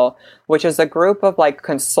Council, which is a group of like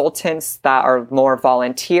consultants that are more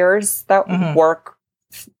volunteers that work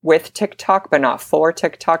with TikTok, but not for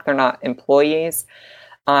TikTok. They're not employees.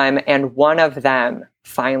 And one of them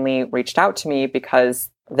finally reached out to me because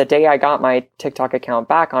the day I got my TikTok account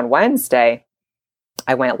back on Wednesday,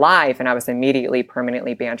 I went live and I was immediately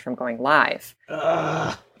permanently banned from going live.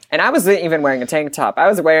 And I wasn't even wearing a tank top. I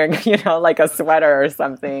was wearing, like a sweater or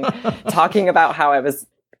something, talking about how I was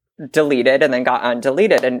deleted and then got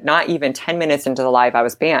undeleted. And not even 10 minutes into the live, I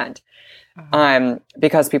was banned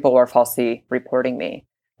because people were falsely reporting me.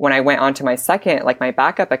 When I went onto my second, like my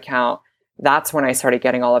backup account, that's when I started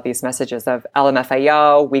getting all of these messages of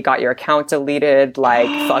LMFAO, we got your account deleted, like,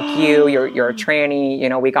 fuck you, you're a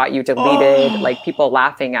tranny, we got you deleted, like people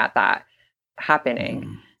laughing at that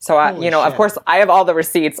happening. So, of course, I have all the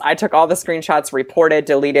receipts. I took all the screenshots, reported,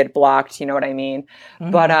 deleted, blocked, you know what I mean?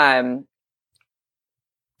 But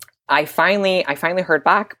I finally heard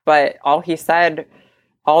back, but all he said,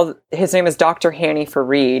 his name is Dr. Hani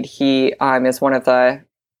Farid. He is one of the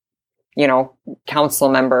council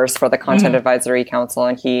members for the Content Advisory Council.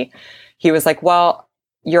 And he was like, well,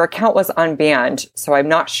 your account was unbanned, so I'm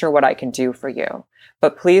not sure what I can do for you.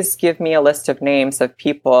 But please give me a list of names of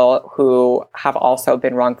people who have also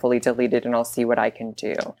been wrongfully deleted and I'll see what I can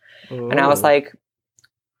do. Ooh. And I was like,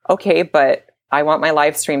 okay, but I want my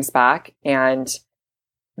live streams back. And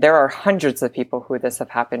there are hundreds of people who this have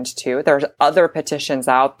happened to. There's other petitions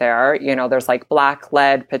out there. There's like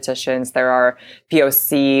Black-led petitions. There are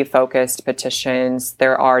POC-focused petitions.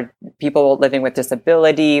 There are people living with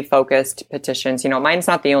disability-focused petitions. Mine's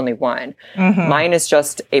not the only one. Mine is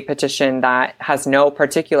just a petition that has no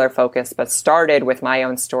particular focus, but started with my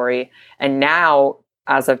own story. And now,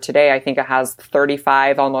 as of today, I think it has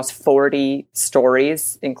 35, almost 40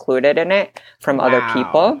 stories included in it from other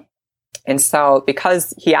people. And so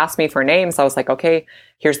because he asked me for names, I was like, okay,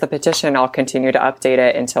 here's the petition. I'll continue to update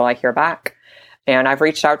it until I hear back. And I've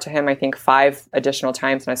reached out to him, I think 5 additional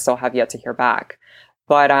times, and I still have yet to hear back.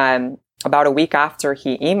 But about a week after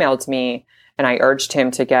he emailed me and I urged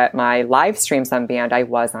him to get my live streams unbanned, I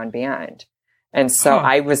was unbanned. And so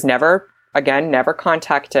I was never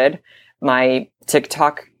contacted. My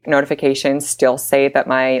TikTok notifications still say that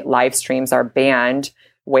my live streams are banned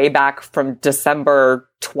way back from December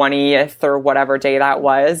 20th or whatever day that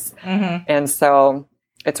was. And so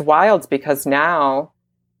it's wild because now,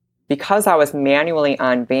 because I was manually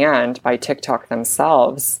unbanned by TikTok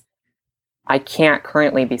themselves, I can't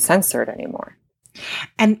currently be censored anymore.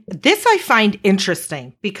 And this I find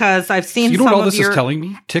interesting because I've seen you know what all this is telling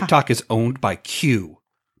me? TikTok is owned by Q.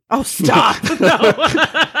 Oh, stop. No.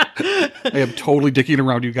 I am totally dicking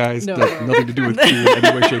around, you guys. No. That has nothing to do with Q in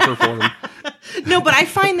any way, shape, or form. No, but I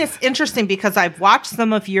find this interesting because I've watched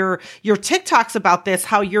some of your TikToks about this,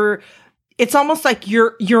 how it's almost like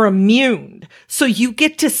you're immune. So you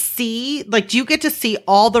get to see, do you get to see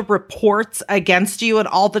all the reports against you and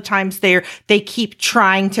all the times they keep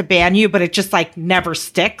trying to ban you, but it just never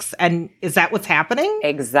sticks? And is that what's happening?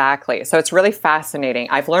 Exactly. So it's really fascinating.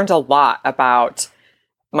 I've learned a lot about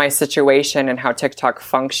my situation and how TikTok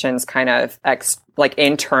functions kind of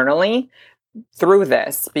internally through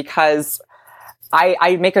this, because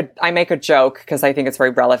I make a joke because I think it's very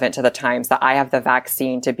relevant to the times that I have the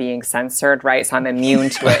vaccine to being censored, right? So I'm immune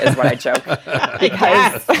to it is what I joke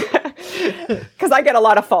because I get a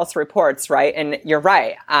lot of false reports, right? And you're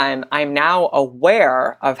right. I'm now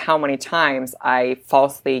aware of how many times I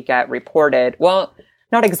falsely get reported. Well,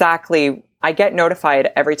 not exactly. I get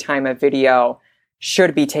notified every time a video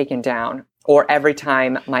should be taken down, or every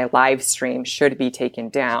time my live stream should be taken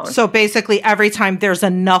down. So basically every time there's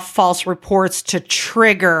enough false reports to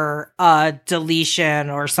trigger a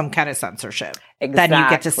deletion or some kind of censorship, then you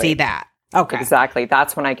get to see that. Okay. Exactly.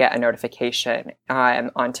 That's when I get a notification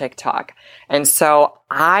on TikTok. And so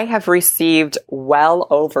I have received well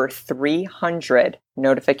over 300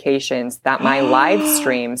 notifications that my live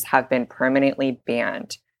streams have been permanently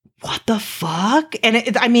banned. What the fuck?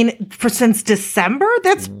 And since December,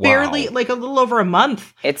 that's barely a little over a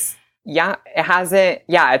month. It's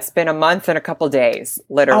been a month and a couple days,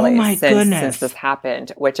 literally, since this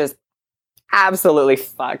happened, which is absolutely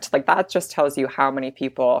fucked. That just tells you how many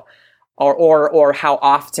people or how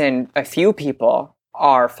often a few people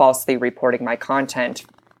are falsely reporting my content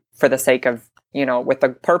for the sake of, with the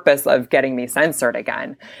purpose of getting me censored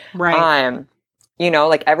again. Right.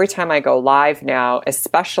 Every time I go live now,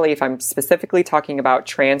 especially if I'm specifically talking about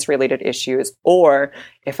trans-related issues, or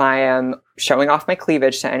if I am showing off my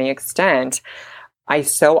cleavage to any extent, I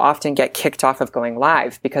so often get kicked off of going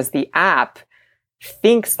live because the app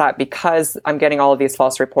thinks that because I'm getting all of these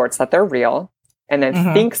false reports that they're real, and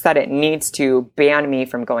then thinks that it needs to ban me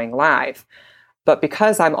from going live. But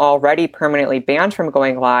because I'm already permanently banned from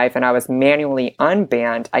going live and I was manually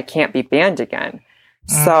unbanned, I can't be banned again.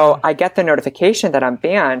 So I get the notification that I'm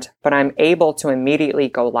banned, but I'm able to immediately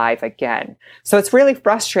go live again. So it's really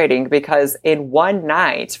frustrating because in one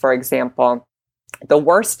night, for example, the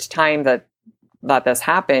worst time that this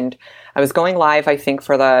happened, I was going live, I think,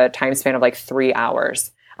 for the time span of like 3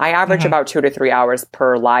 hours. I average about 2 to 3 hours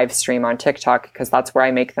per live stream on TikTok because that's where I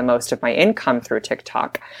make the most of my income through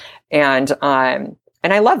TikTok. And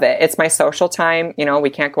I love it. It's my social time. You know, we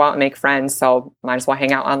can't go out and make friends, so might as well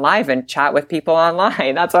hang out on live and chat with people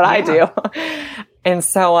online. That's what I do. And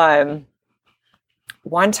so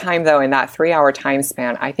one time, though, in that 3 hour time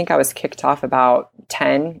span, I think I was kicked off about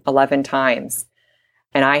 10, 11 times.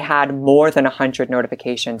 And I had more than 100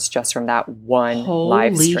 notifications just from that one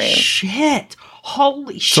live stream.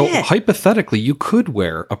 Holy shit. So hypothetically, you could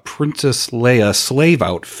wear a Princess Leia slave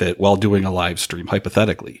outfit while doing a live stream,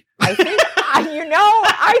 hypothetically. I think, I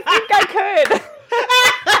think I could.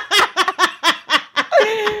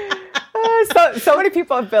 So many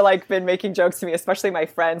people have been making jokes to me, especially my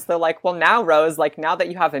friends. They're like, well, now, Rose, like, now that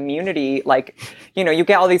you have immunity, like, you know, you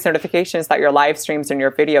get all these notifications that your live streams and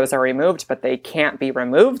your videos are removed, but they can't be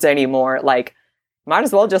removed anymore. Like, might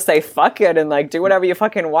as well just say fuck it and like do whatever you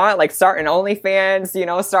fucking want. Like, start an OnlyFans, you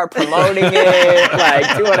know, start promoting it,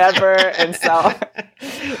 like do whatever. And so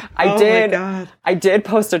I did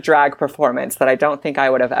post a drag performance that I don't think I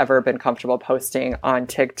would have ever been comfortable posting on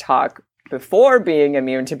TikTok before being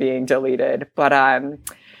immune to being deleted. But,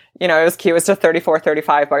 you know, it was cute. It was to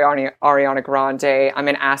 3435 by Ariana Grande. I'm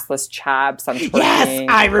an assless chaps. I'm twerking. Yes,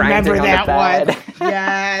 I remember that one.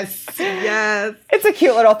 Yes. It's a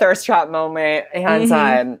cute little thirst trap moment.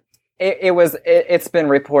 And it's been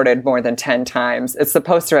reported more than 10 times. It's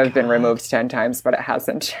supposed to have been removed 10 times, but it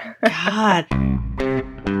hasn't. God.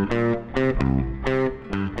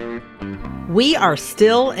 We are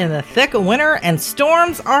still in the thick of winter and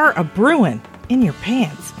storms are a-brewing in your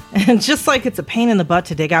pants. And just like it's a pain in the butt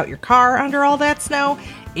to dig out your car under all that snow,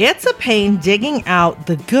 it's a pain digging out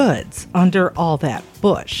the goods under all that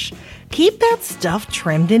bush. Keep that stuff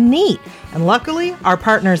trimmed and neat. And luckily, our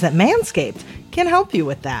partners at Manscaped can help you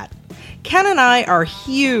with that. Ken and I are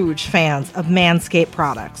huge fans of Manscaped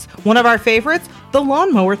products. One of our favorites, the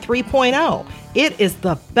Lawnmower 3.0. It is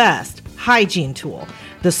the best hygiene tool.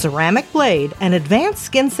 The ceramic blade and advanced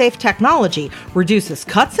skin-safe technology reduces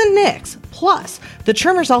cuts and nicks. Plus, the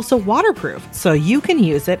trimmer's also waterproof, so you can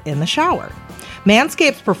use it in the shower.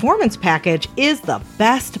 Manscaped's Performance Package is the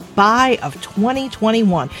best buy of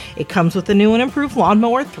 2021. It comes with the new and improved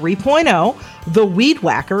Lawnmower 3.0, the Weed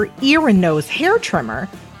Whacker ear and nose hair trimmer,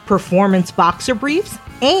 performance boxer briefs,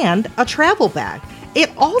 and a travel bag.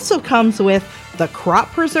 It also comes with the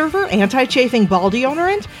Crop Preserver Anti-Chafing Ball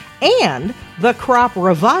Deodorant and the Crop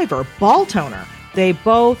Reviver Ball Toner. They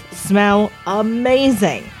both smell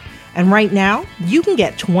amazing. And right now, you can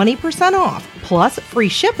get 20% off plus free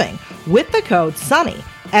shipping with the code SUNNY,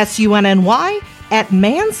 SUNNY, at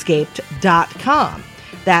manscaped.com.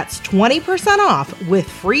 That's 20% off with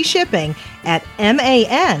free shipping at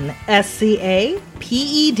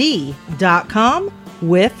manscaped.com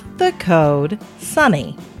with the code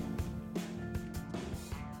SUNNY.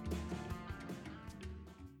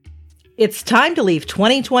 It's time to leave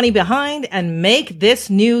 2020 behind and make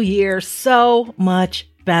this new year so much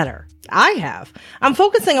better. I have. I'm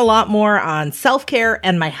focusing a lot more on self-care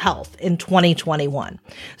and my health in 2021.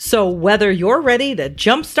 So whether you're ready to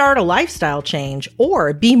jumpstart a lifestyle change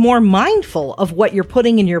or be more mindful of what you're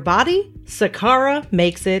putting in your body, Sakara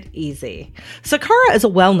makes it easy. Sakara is a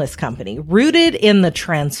wellness company rooted in the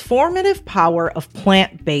transformative power of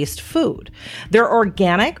plant-based food. Their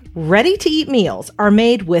organic, ready-to-eat meals are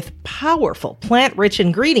made with powerful plant-rich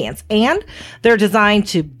ingredients, and they're designed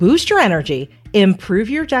to boost your energy, improve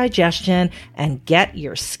your digestion, and get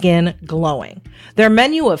your skin glowing. Their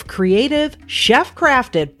menu of creative,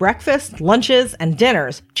 chef-crafted breakfasts, lunches, and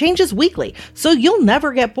dinners changes weekly, so you'll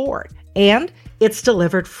never get bored. And it's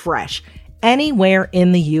delivered fresh, anywhere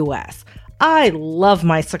in the U.S. I love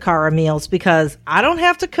my Sakara meals because I don't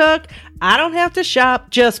have to cook, I don't have to shop,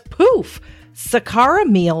 just poof! Sakara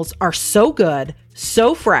meals are so good,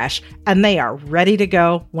 so fresh, and they are ready to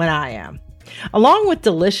go when I am. Along with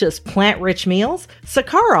delicious plant-rich meals,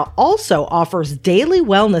 Sakara also offers daily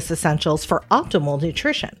wellness essentials for optimal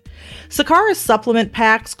nutrition. Sakara's supplement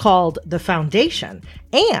packs called The Foundation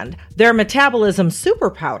and their Metabolism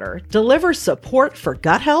Super Powder delivers support for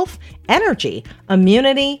gut health, energy,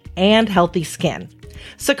 immunity, and healthy skin.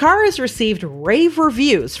 Sakara has received rave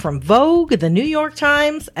reviews from Vogue, the New York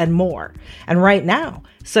Times, and more. And right now,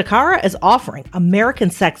 Sakara is offering American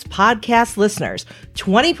Sex Podcast listeners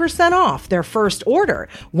 20% off their first order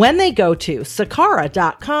when they go to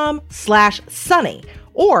sakara.com/sunny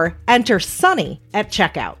or enter Sunny at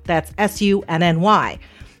checkout. That's SUNNY.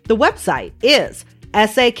 The website is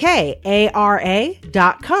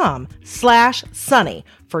sakara.com/sunny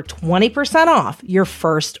for 20% off your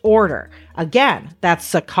first order. Again,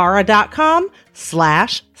 that's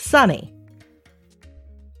sakara.com/sunny.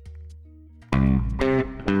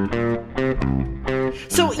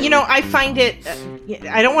 So, I find it,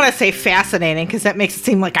 I don't want to say fascinating because that makes it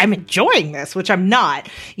seem like I'm enjoying this, which I'm not,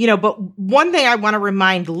 but one thing I want to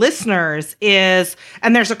remind listeners is,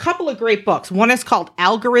 and there's a couple of great books. One is called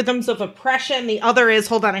Algorithms of Oppression. The other is,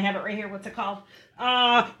 hold on, I have it right here. What's it called?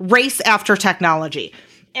 Race After Technology.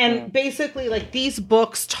 And basically, these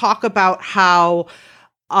books talk about how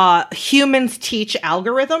humans teach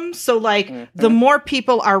algorithms. So the more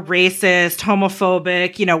people are racist,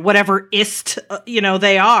 homophobic, whatever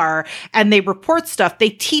they are, and they report stuff, they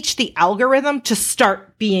teach the algorithm to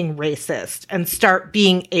start being racist and start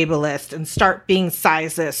being ableist and start being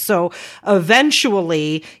sizist. So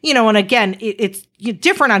eventually, and again, it's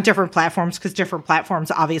different on different platforms because different platforms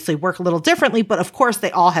obviously work a little differently, but of course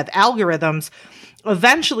they all have algorithms.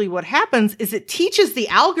 Eventually what happens is it teaches the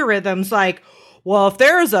algorithms well, if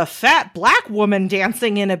there's a fat black woman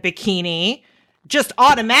dancing in a bikini, just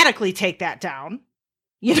automatically take that down.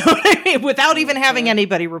 You know what I mean? Without even having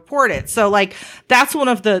anybody report it. So that's one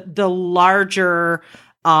of the larger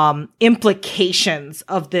implications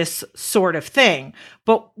of this sort of thing.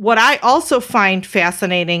 But what I also find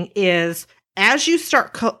fascinating is as you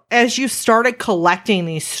started collecting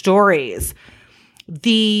these stories,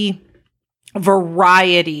 the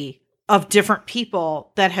variety of different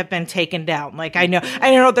people that have been taken down. I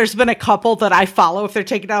know there's been a couple that I follow. If they're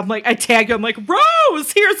taken down, I tag them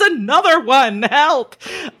Rose, here's another one, help.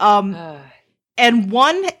 And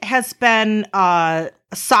one has been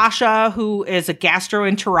Sasha, who is a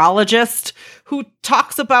gastroenterologist who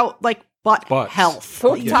talks about butt health.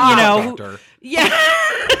 Yeah.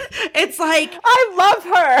 It's I love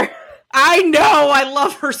her. I know. I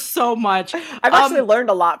love her so much. I've actually learned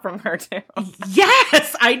a lot from her, too.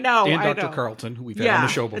 Yes, I know. And Dr. Carlton, who we've had on the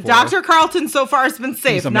show before. Dr. Carlton so far has been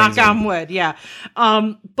safe. Knock on wood. Yeah.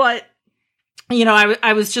 But,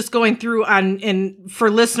 I was just going through and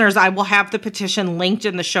for listeners, I will have the petition linked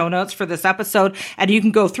in the show notes for this episode. And you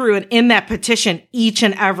can go through, and in that petition, each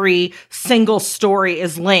and every single story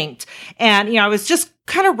is linked. And, I was just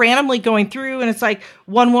kind of randomly going through, and it's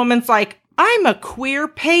one woman's I'm a queer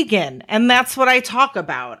pagan, and that's what I talk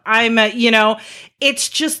about.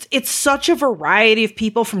 It's such a variety of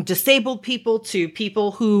people, from disabled people to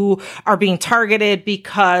people who are being targeted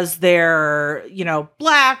because they're,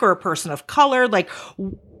 black or a person of color.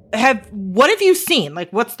 What have you seen?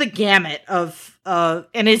 What's the gamut of,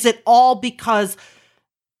 and is it all because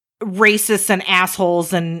racists and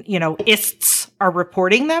assholes and, ists are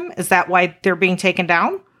reporting them? Is that why they're being taken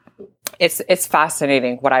down? It's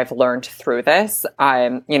fascinating what I've learned through this.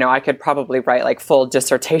 I could probably write full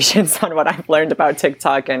dissertations on what I've learned about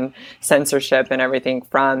TikTok and censorship and everything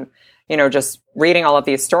from, just reading all of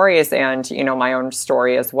these stories and, my own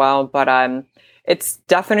story as well. But it's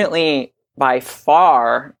definitely by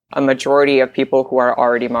far a majority of people who are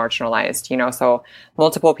already marginalized, so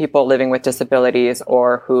multiple people living with disabilities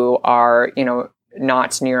or who are,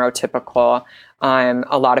 not neurotypical.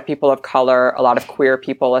 A lot of people of color, a lot of queer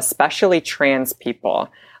people, especially trans people.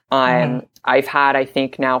 I've had, I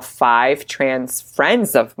think now 5 trans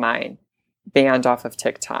friends of mine banned off of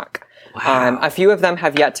TikTok. Wow. A few of them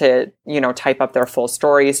have yet to, type up their full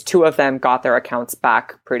stories. 2 of them got their accounts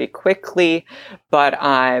back pretty quickly. But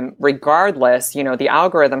regardless, the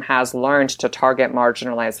algorithm has learned to target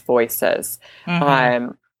marginalized voices.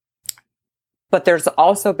 But there's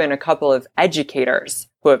also been a couple of educators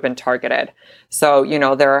who have been targeted. So,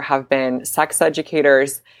 there have been sex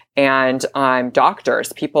educators and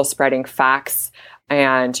doctors, people spreading facts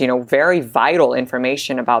and, very vital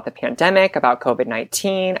information about the pandemic, about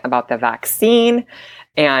COVID-19, about the vaccine.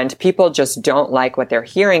 And people just don't like what they're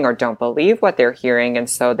hearing or don't believe what they're hearing. And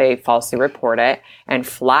so they falsely report it and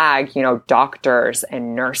flag, doctors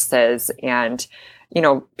and nurses and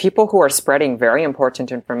people who are spreading very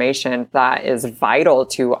important information that is vital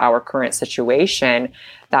to our current situation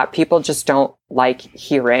that people just don't like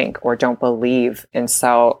hearing or don't believe. And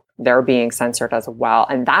so they're being censored as well.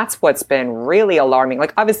 And that's what's been really alarming.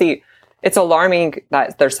 Obviously, it's alarming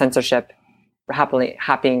that there's censorship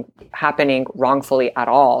happening wrongfully at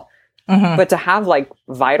all. But to have like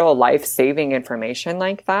vital life-saving information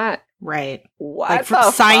like that, Right. what Like for the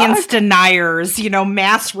science fuck? deniers,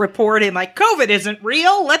 mass reporting like COVID isn't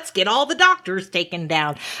real. Let's get all the doctors taken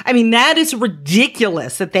down. I mean, that is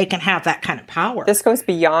ridiculous that they can have that kind of power. This goes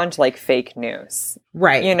beyond like fake news.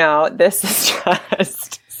 Right. This is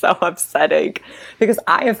just so upsetting because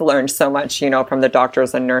I have learned so much, from the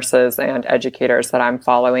doctors and nurses and educators that I'm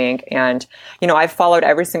following. And, I've followed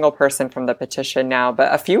every single person from the petition now, but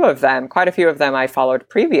quite a few of them I followed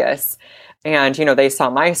previous. And, they saw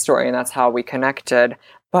my story and that's how we connected.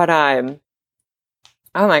 But, oh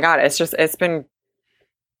my God, it's been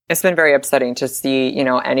very upsetting to see,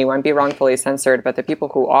 anyone be wrongfully censored, but the people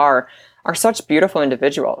who are such beautiful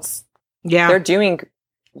individuals. Yeah. They're doing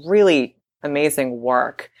really amazing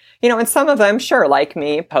work. And some of them, sure, like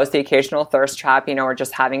me, post the occasional thirst trap, or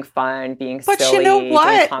just having fun, being But silly, you know what?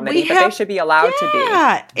 doing comedy, but they should be allowed to be.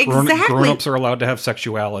 Yeah, exactly. Grown-ups are allowed to have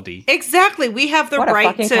sexuality. Exactly. We have the What a right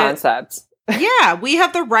fucking to concept. Yeah, we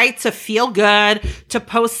have the right to feel good, to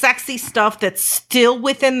post sexy stuff that's still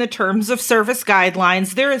within the terms of service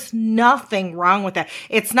guidelines. There is nothing wrong with that.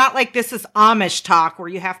 It's not like this is Amish talk where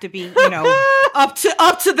you have to be, up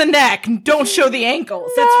to the neck and don't show the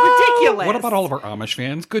ankles. That's ridiculous. What about all of our Amish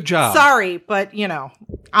fans? Good job. Sorry, but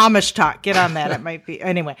Amish talk. Get on that. It might be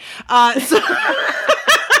anyway.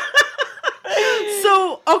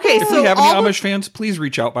 Okay, if we have any Amish fans, please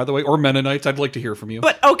reach out, by the way, or Mennonites. I'd like to hear from you.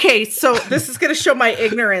 But okay, so this is going to show my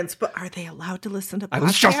ignorance, but are they allowed to listen to podcasts? I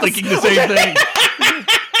was just thinking the same thing.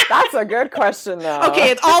 That's a good question, though.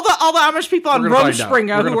 Okay, it's all the Amish people on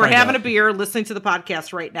Rumspringa who are having out. a beer listening to the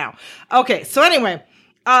podcast right now. Okay, so anyway,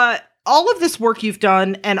 all of this work you've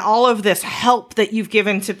done and all of this help that you've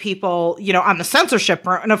given to people, on the censorship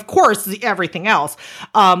front, and of course everything else,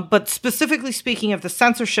 but specifically speaking of the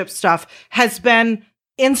censorship stuff, has been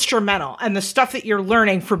instrumental. And the stuff that you're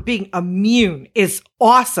learning from being immune is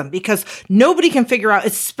awesome because nobody can figure out,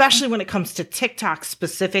 especially when it comes to TikTok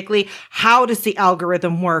specifically, how does the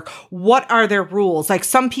algorithm work? What are their rules? Like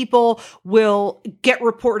some people will get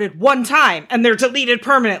reported one time and they're deleted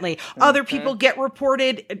permanently. Other people get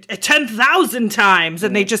reported 10,000 times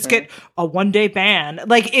and they just get a one-day ban.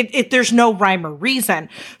 Like there's no rhyme or reason.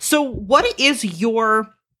 So what is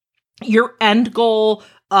your end goal?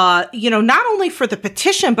 Not only for the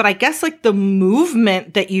petition, but I guess like the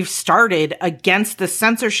movement that you've started against the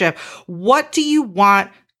censorship. What do you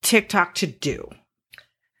want TikTok to do?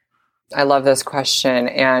 I love this question.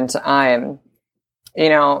 And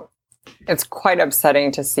it's quite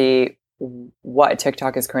upsetting to see what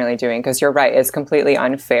TikTok is currently doing because you're right. It's completely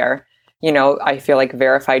unfair. I feel like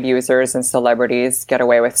verified users and celebrities get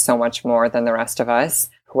away with so much more than the rest of us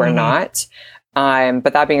who are not.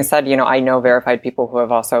 But that being said, I know verified people who have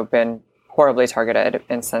also been horribly targeted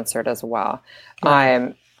and censored as well.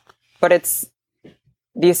 But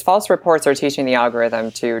these false reports are teaching the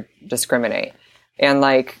algorithm to discriminate. And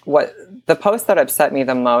like what the post that upset me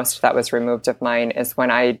the most that was removed of mine is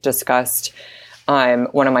when I discussed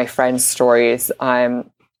one of my friend's stories.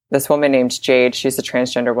 This woman named Jade, she's a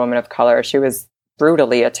transgender woman of color. She was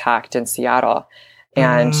brutally attacked in Seattle.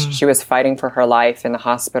 And she was fighting for her life in the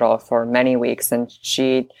hospital for many weeks. And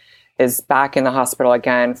she is back in the hospital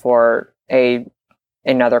again for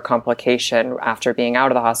another complication after being out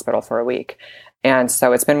of the hospital for a week. And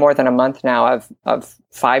so it's been more than a month now of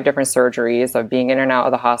 5 different surgeries, of being in and out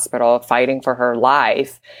of the hospital, fighting for her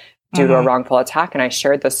life due to a wrongful attack. And I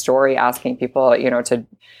shared the story asking people,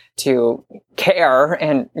 to care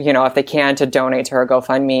and, if they can, to donate to her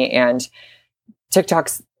GoFundMe. And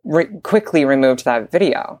TikTok's quickly removed that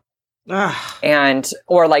video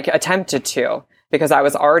or like attempted to, because I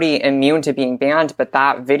was already immune to being banned. But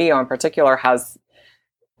that video in particular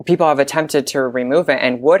people have attempted to remove it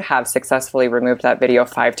and would have successfully removed that video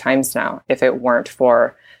 5 times now if it weren't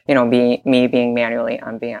for, me being manually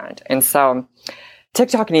unbanned. And so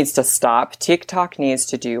TikTok needs to stop. TikTok needs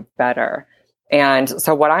to do better. And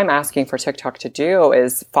so what I'm asking for TikTok to do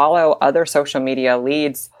is follow other social media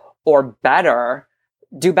leads or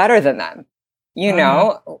do better than them.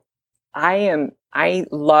 I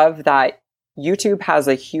love that YouTube has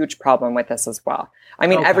a huge problem with this as well. I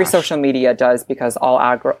mean, every social media does because all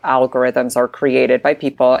algorithms are created by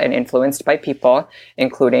people and influenced by people,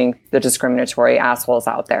 including the discriminatory assholes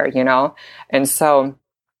out there, And so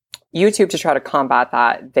YouTube, to try to combat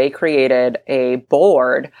that, they created a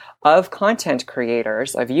board of content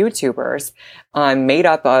creators, of YouTubers, made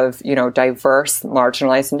up of, diverse,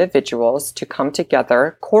 marginalized individuals to come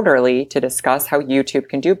together quarterly to discuss how YouTube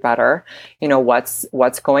can do better,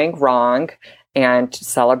 what's going wrong, and to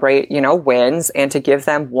celebrate, wins, and to give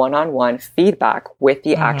them one-on-one feedback with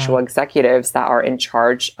the actual executives that are in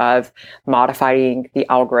charge of modifying the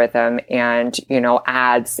algorithm and,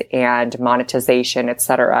 ads and monetization,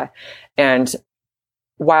 etc. And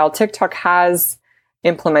while TikTok has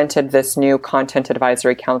implemented this new content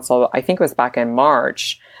advisory council, I think it was back in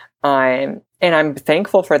March, and I'm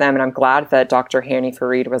thankful for them, and I'm glad that Dr. Hani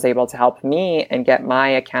Farid was able to help me and get my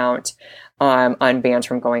account unbanned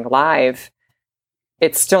from going live.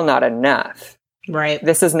 It's still not enough. Right.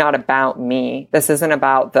 This is not about me. This isn't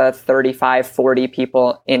about the 35, 40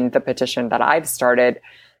 people in the petition that I've started.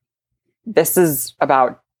 This is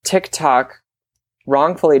about TikTok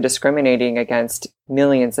wrongfully discriminating against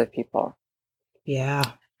millions of people. Yeah.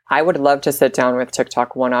 I would love to sit down with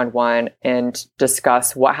TikTok one-on-one and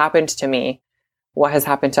discuss what happened to me, what has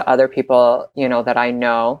happened to other people, that I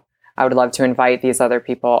know. I would love to invite these other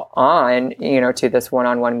people on, to this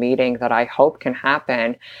one-on-one meeting that I hope can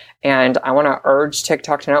happen. And I want to urge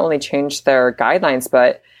TikTok to not only change their guidelines,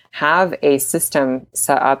 but have a system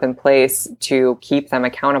set up in place to keep them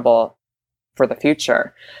accountable for the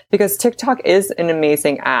future. Because TikTok is an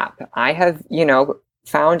amazing app. I have,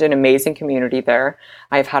 found an amazing community there.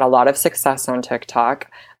 I've had a lot of success on TikTok.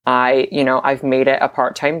 I've made it a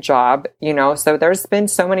part-time job, so there's been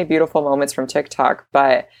so many beautiful moments from TikTok.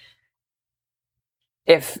 But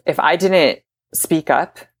if I didn't speak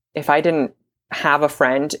up, if I didn't have a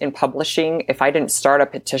friend in publishing, if I didn't start a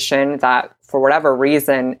petition that for whatever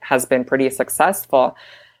reason has been pretty successful,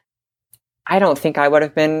 I don't think I would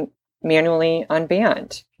have been manually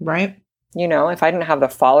unbanned. Right. If I didn't have the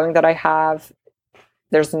following that I have,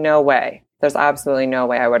 there's no way. There's absolutely no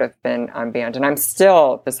way I would have been unbanned. And I'm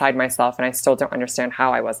still beside myself, and I still don't understand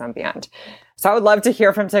how I was unbanned. So I would love to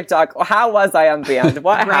hear from TikTok. How was I unbanned?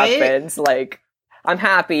 What happened? I'm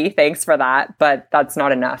happy. Thanks for that. But that's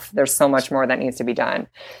not enough. There's so much more that needs to be done.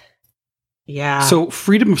 Yeah. So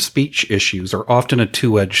freedom of speech issues are often a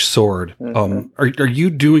two-edged sword. Mm-hmm. Are you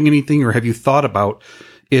doing anything, or have you thought about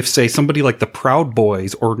if, say, somebody like the Proud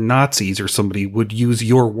Boys or Nazis or somebody would use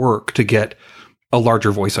your work to get a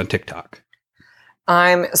larger voice on TikTok?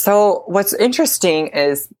 So what's interesting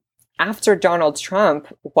is after Donald Trump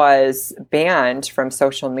was banned from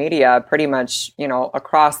social media, pretty much,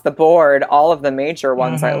 across the board, all of the major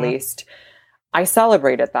ones at least, I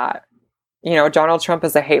celebrated that. Donald Trump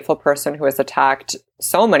is a hateful person who has attacked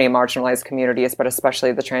so many marginalized communities, but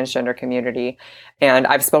especially the transgender community. And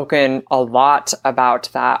I've spoken a lot about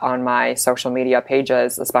that on my social media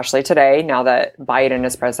pages, especially today, now that Biden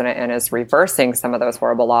is president and is reversing some of those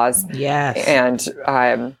horrible laws. Yes.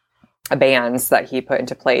 And bans that he put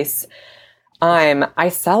into place. I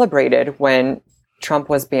celebrated when Trump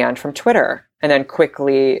was banned from Twitter and then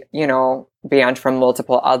quickly, banned from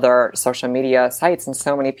multiple other social media sites. And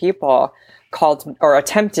so many people called or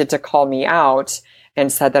attempted to call me out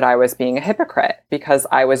and said that I was being a hypocrite because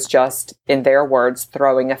I was just, in their words,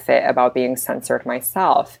 throwing a fit about being censored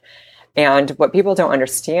myself. And what people don't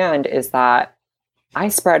understand is that I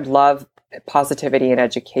spread love, positivity, and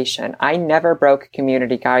education. I never broke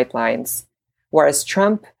community guidelines, whereas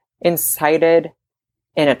Trump incited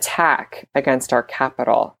an attack against our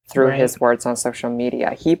Capitol through his words on social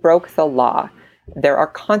media. He broke the law. There are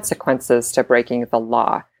consequences to breaking the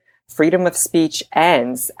law. Freedom of speech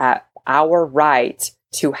ends at our right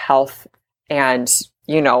to health and,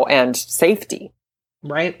 and safety.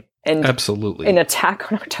 Right. And absolutely. An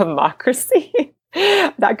attack on our democracy,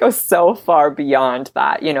 that goes so far beyond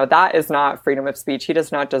that. That is not freedom of speech. He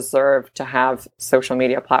does not deserve to have social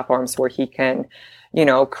media platforms where he can,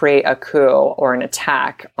 create a coup or an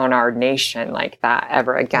attack on our nation like that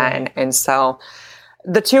ever again. Right. And so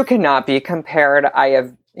the two cannot be compared.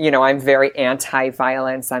 I'm very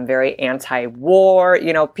anti-violence. I'm very anti-war.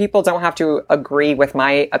 People don't have to agree with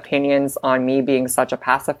my opinions on me being such a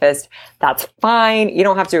pacifist. That's fine. You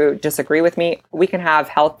don't have to disagree with me. We can have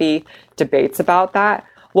healthy debates about that.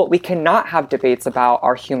 What we cannot have debates about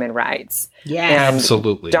are human rights. Yeah,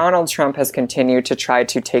 absolutely. Donald Trump has continued to try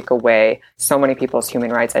to take away so many people's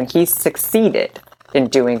human rights, and he succeeded in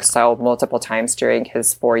doing so multiple times during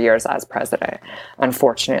his 4 years as president,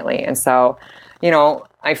 unfortunately. And so,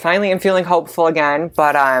 I finally am feeling hopeful again,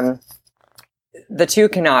 but the two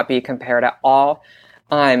cannot be compared at all.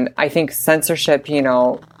 I think censorship,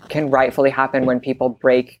 can rightfully happen when people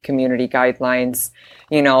break community guidelines.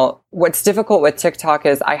 What's difficult with TikTok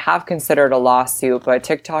is I have considered a lawsuit, but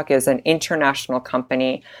TikTok is an international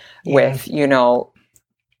company with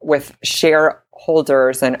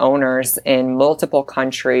shareholders and owners in multiple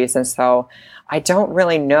countries. And so I don't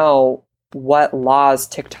really know what laws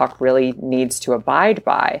TikTok really needs to abide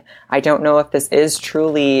by. I don't know if this is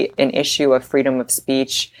truly an issue of freedom of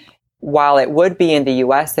speech. While it would be in the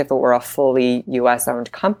US if it were a fully US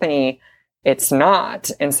owned company, it's not.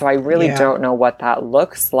 And so I really don't know what that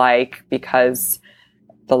looks like because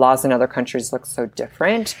the laws in other countries look so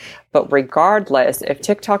different. But regardless, if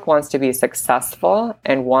TikTok wants to be successful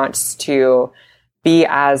and wants to be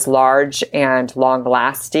as large and long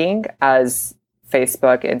lasting as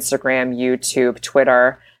Facebook, Instagram, YouTube,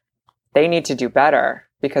 Twitter, they need to do better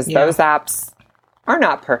because those apps are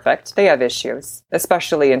not perfect. They have issues,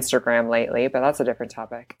 especially Instagram lately, but that's a different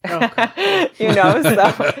topic. Okay. You know, so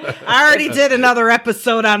I already did another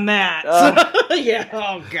episode on that. Yeah.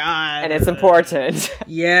 Oh God. And it's important.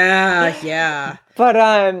 Yeah.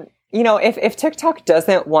 But you know, if TikTok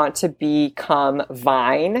doesn't want to become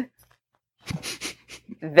Vine,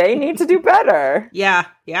 they need to do better. Yeah.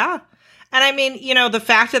 And I mean, you know, the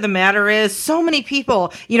fact of the matter is so many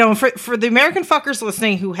people, you know, for the American fuckers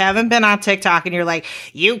listening who haven't been on TikTok and you're like,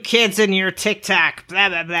 you kids and your TikTok, blah,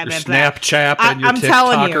 blah, blah, blah, blah. Snapchat and your I'm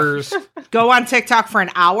TikTokers. telling you, go on TikTok for an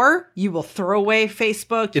hour. You will throw away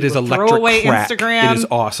Facebook. It is electric throw away crack. Instagram. It is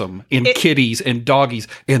awesome. And kitties and doggies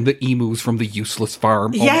and the emus from the Useless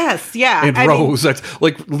Farm. Yes, yeah. And Rose. That's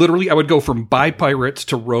like literally I would go from Bye Pirates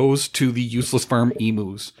to Rose to the Useless Farm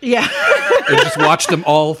emus. Yeah. And just watch them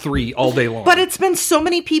all three all day long. But it's been so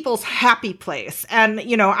many people's happy place. And,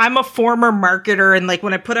 you know, I'm a former marketer. And like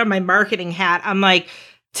when I put on my marketing hat, I'm like,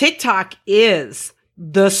 TikTok is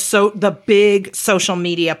the big social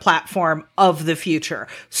media platform of the future.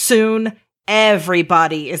 Soon,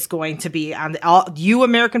 everybody is going to be on you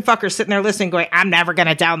American fuckers sitting there listening going, I'm never going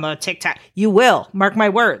to download TikTok. You will. Mark my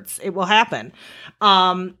words. It will happen.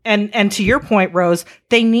 And to your point, Rose,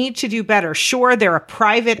 they need to do better. Sure, they're a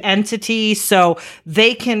private entity, so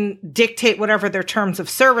they can dictate whatever their terms of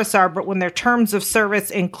service are. But when their terms of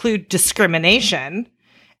service include discrimination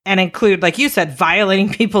and include, like you said, violating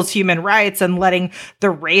people's human rights and letting the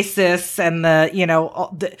racists and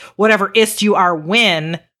whatever ist you are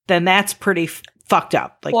win, then that's pretty fucked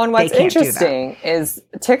up. Like, well, and what's interesting is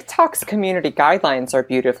TikTok's community guidelines are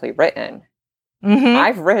beautifully written.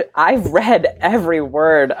 Mm-hmm. I've read every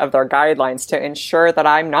word of their guidelines to ensure that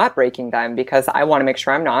I'm not breaking them because I want to make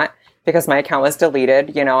sure I'm not, because my account was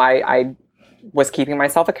deleted. You know, I was keeping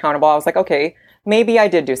myself accountable. I was like, okay, maybe I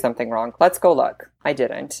did do something wrong. Let's go look. I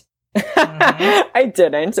didn't. Mm-hmm. I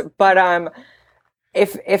didn't. But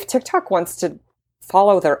if TikTok wants to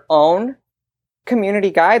follow their own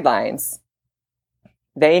community guidelines,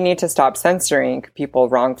 they need to stop censoring people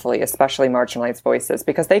wrongfully, especially marginalized voices,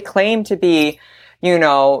 because they claim to be, you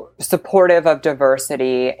know, supportive of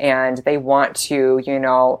diversity and they want to, you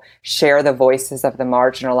know, share the voices of the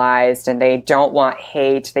marginalized, and they don't want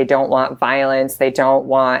hate. They don't want violence. They don't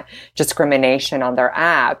want discrimination on their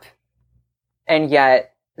app. And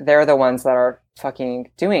yet they're the ones that are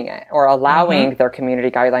fucking doing it or allowing their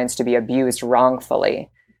community guidelines to be abused wrongfully.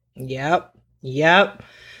 Yep.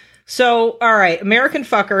 So, all right, American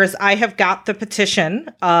fuckers, I have got the petition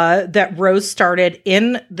that Rose started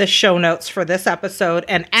in the show notes for this episode.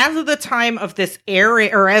 And as of the time of this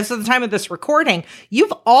as of the time of this recording,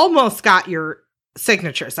 you've almost got your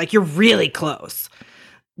signatures. Like, you're really close,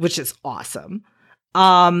 which is awesome.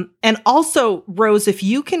 And also, Rose, if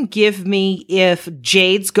you can give me, if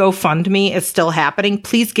Jade's GoFundMe is still happening,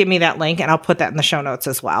 please give me that link and I'll put that in the show notes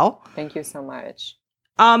as well. Thank you so much.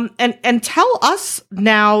 And tell us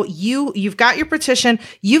now, you've got your petition,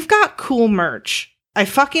 you've got cool merch. I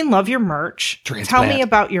fucking love your merch. Transplant. Tell me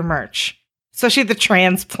about your merch, especially the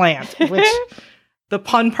transplant, which the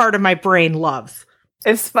pun part of my brain loves.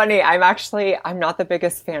 It's funny. I'm not the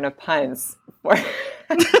biggest fan of puns, which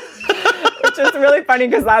is really funny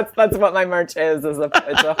because that's what my merch is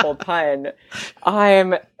it's a whole pun.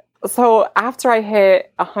 So after I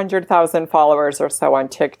hit 100,000 followers or so on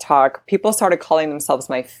TikTok, people started calling themselves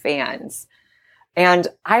my fans. And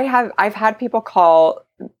I've had people call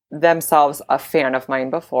themselves a fan of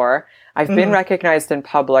mine before. I've been recognized in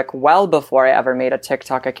public well before I ever made a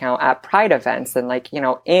TikTok account at Pride events and, like, you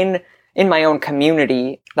know, in my own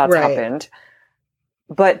community that's happened.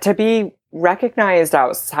 But to be recognized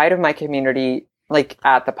outside of my community, like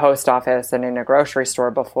at the post office and in a grocery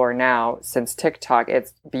store before now, since TikTok,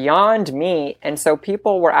 it's beyond me. And so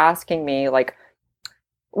people were asking me, like,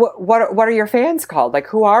 what are your fans called? Like,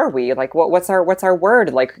 who are we? Like, what's our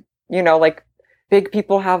word? Like, you know, like, big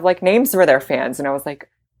people have like names for their fans. And I was like,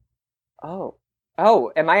 oh,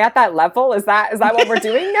 oh, am I at that level? Is that what we're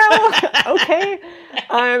doing now? Okay.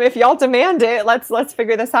 If y'all demand it, let's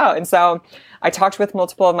figure this out. And so I talked with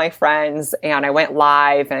multiple of my friends and I went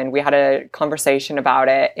live and we had a conversation about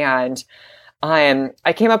it. And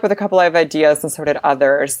I came up with a couple of ideas and so did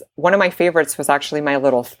others. One of my favorites was actually my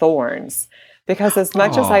little thorns. Because as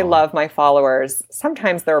much as I love my followers,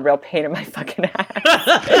 sometimes they're a real pain in my fucking ass.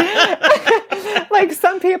 Like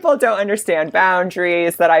some people don't understand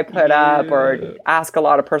boundaries that I put up or ask a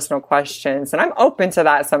lot of personal questions. And I'm open to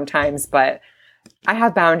that sometimes, but I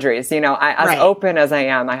have boundaries, as open as I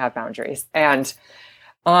am, I have boundaries. And so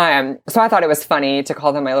I thought it was funny to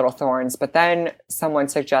call them my little thorns, but then someone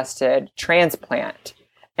suggested transplant.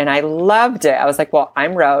 And I loved it. I was like, well,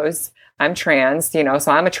 I'm Rose. I'm trans,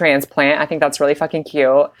 so I'm a transplant. I think that's really fucking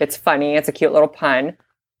cute. It's funny. It's a cute little pun.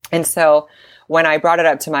 And so when I brought it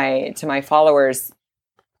up to my followers,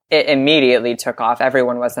 it immediately took off.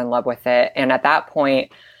 Everyone was in love with it. And at that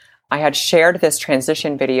point, I had shared this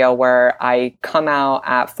transition video where I come out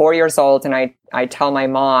at 4 years old and I tell my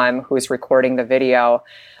mom, who's recording the video,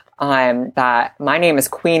 that my name is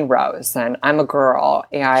Queen Rose and I'm a girl.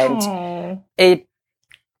 And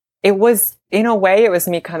it was, in a way, it was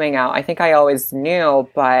me coming out. I think I always knew,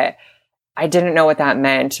 but I didn't know what that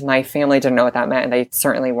meant. My family didn't know what that meant, and they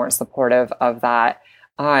certainly weren't supportive of that.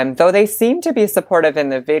 Though they seemed to be supportive in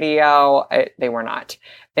the video, they were not.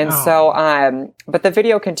 And so, but the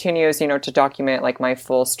video continues, to document like my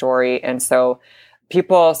full story. And so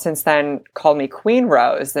people since then call me Queen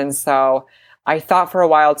Rose. And so I thought for a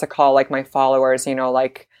while to call like my followers,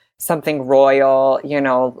 like something royal,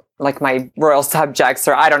 like my royal subjects,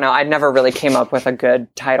 or I don't know. I never really came up with a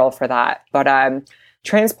good title for that. But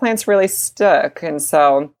transplants really stuck. And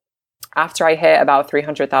so after I hit about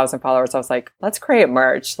 300,000 followers, I was like, let's create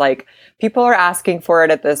merch. Like people are asking for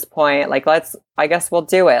it at this point. Like, I guess we'll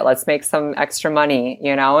do it. Let's make some extra money,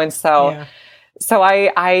 And so,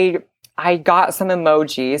 I got some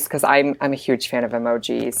emojis because I'm a huge fan of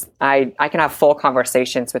emojis. I can have full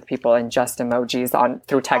conversations with people in just emojis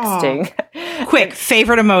through texting. Quick,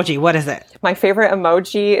 favorite emoji. What is it? My favorite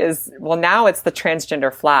emoji is, now it's the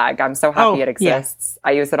transgender flag. I'm so happy it exists. Yeah.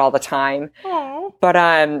 I use it all the time. Aww. But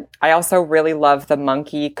I also really love the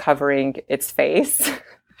monkey covering its face.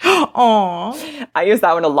 Aww. I use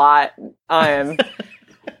that one a lot. And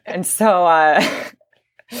so...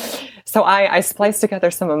 So I spliced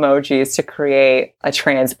together some emojis to create a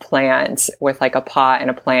trans plant with like a pot and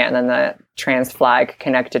a plant and then the trans flag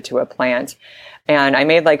connected to a plant. And I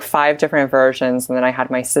made like 5 different versions. And then I had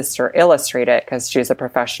my sister illustrate it because she's a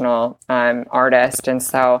professional artist. And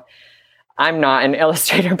so I'm not an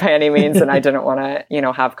illustrator by any means. And I didn't want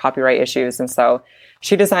to, have copyright issues. And so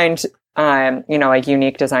she designed, a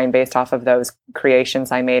unique design based off of those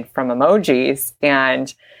creations I made from emojis.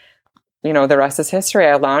 And the rest is history.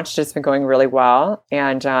 I launched, it's been going really well.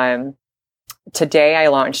 And today I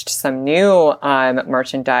launched some new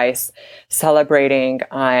merchandise celebrating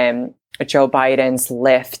Joe Biden's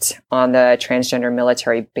lift on the transgender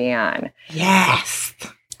military ban. Yes.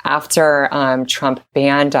 After Trump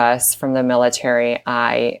banned us from the military,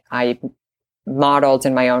 I modeled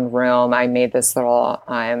in my own room. I made this little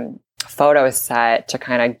photo set to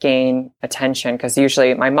kind of gain attention because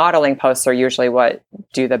usually my modeling posts are usually what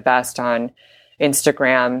do the best on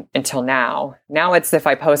Instagram until now. Now it's if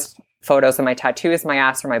I post photos of my tattoos, my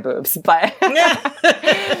ass, or my boobs. But,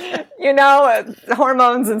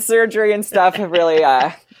 hormones and surgery and stuff have really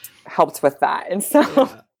helped with that. And so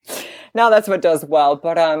now that's what does well.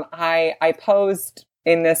 But I posed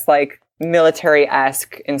in this like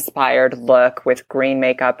military-esque inspired look with green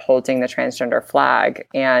makeup holding the transgender flag.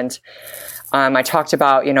 And I talked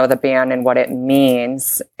about, the ban and what it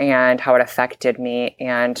means and how it affected me.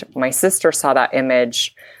 And my sister saw that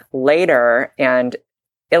image later and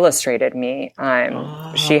illustrated me.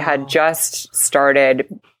 She had just started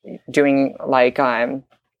doing like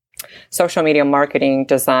social media marketing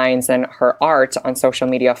designs and her art on social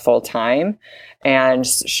media full time. And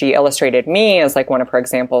she illustrated me as like one of her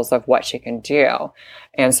examples of what she can do.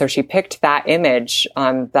 And so she picked that image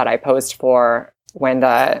that I posed for when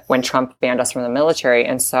Trump banned us from the military.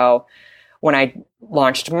 And so when I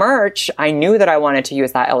launched merch, I knew that I wanted to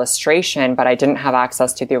use that illustration, but I didn't have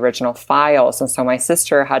access to the original files. And so my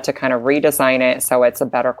sister had to kind of redesign it so it's a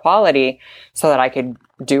better quality so that I could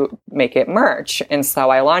make it merch. And so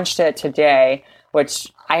I launched it today,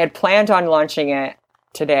 which I had planned on launching it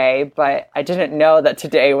today, but I didn't know that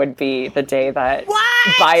today would be the day that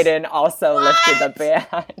Biden also lifted the ban.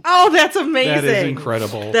 Oh, that's amazing. That is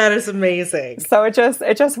incredible. That is amazing. So it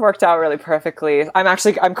just worked out really perfectly.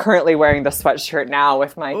 I'm currently wearing the sweatshirt now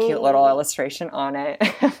with my cute little illustration on it.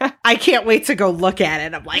 I can't wait to go look at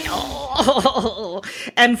it. I'm like, oh.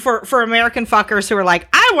 And for American fuckers who are like,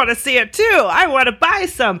 I want to see it too. I want to buy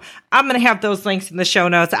some. I'm going to have those links in the show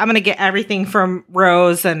notes. I'm going to get everything from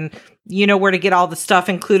Rose, and you know where to get all the stuff,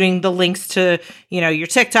 including the links to, your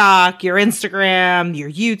TikTok, your Instagram, your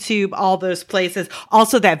YouTube, all those places.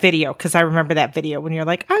 Also that video, because I remember that video when you're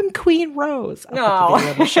like, I'm Queen Rose. No.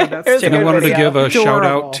 And I wanted to give a shout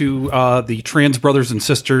out to the trans brothers and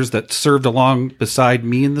sisters that served along beside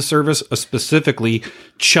me in the service, specifically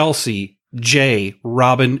Chelsea, Jay,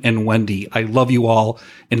 Robin, and Wendy. I love you all,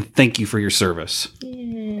 and thank you for your service.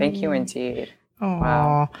 Thank you indeed. Oh,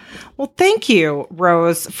 wow. Well, thank you,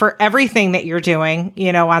 Rose, for everything that you're doing,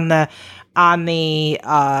 on the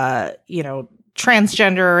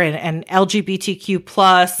transgender and LGBTQ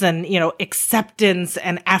plus and, acceptance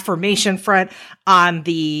and affirmation front, on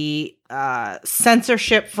the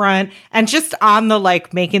censorship front, and just on the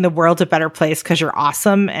making the world a better place, because you're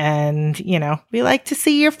awesome, and we like to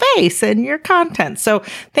see your face and your content. So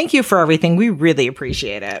thank you for everything. We really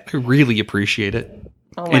appreciate it. I really appreciate it.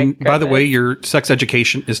 Oh my and by the goodness. way, your sex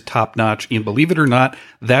education is top notch. And believe it or not,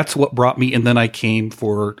 that's what brought me. And then I came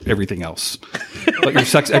for everything else. But your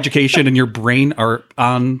sex education and your brain are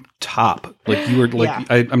on top. You were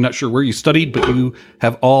I'm not sure where you studied, but you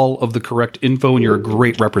have all of the correct info, and you're a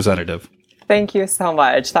great representative. Thank you so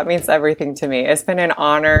much. That means everything to me. It's been an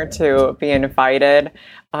honor to be invited.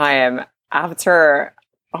 After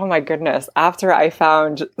I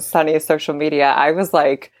found Sunny's social media, I was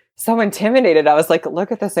so intimidated. I was like,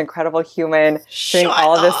 look at this incredible human doing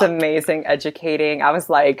all of this amazing educating. I was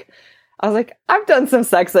like, I've done some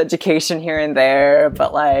sex education here and there,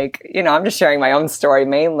 but I'm just sharing my own story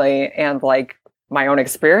mainly, and my own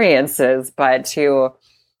experiences. But to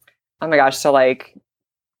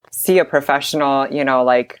see a professional,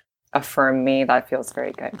 affirm me, that feels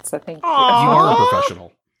very good. So thank you. You are a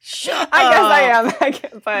professional. I guess I am.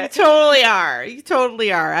 But You totally are. You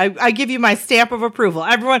totally are. I give you my stamp of approval.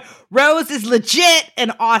 Everyone, Rose is legit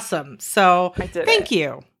and awesome. So thank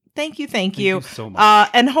you. Thank you. Thank you so much.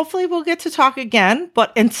 And hopefully we'll get to talk again.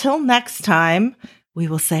 But until next time, we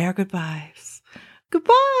will say our goodbyes.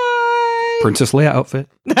 Goodbye. Princess Leia outfit.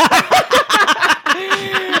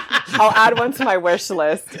 I'll add one to my wish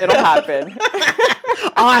list. It'll happen.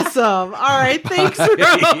 Awesome. All right. Thanks,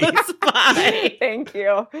 Rose. Bye. Thank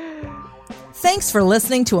you. Thanks for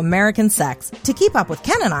listening to American Sex. To keep up with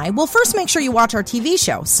Ken and I, well, first make sure you watch our TV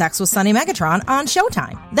show, Sex with Sunny Megatron, on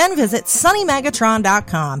Showtime. Then visit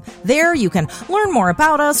sunnymegatron.com. There you can learn more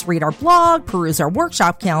about us, read our blog, peruse our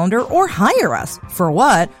workshop calendar, or hire us. For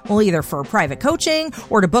what? Well, either for private coaching,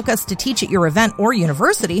 or to book us to teach at your event or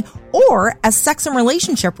university, or as sex and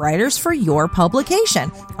relationship writers for your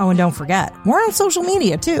publication. Oh, and don't forget, we're on social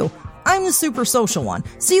media too. I'm the super social one,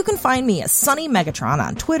 so you can find me as Sunny Megatron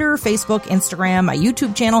on Twitter, Facebook, Instagram, my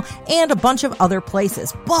YouTube channel, and a bunch of other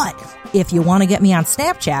places. But if you want to get me on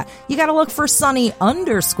Snapchat, you got to look for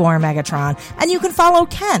Sunny_Megatron, and you can follow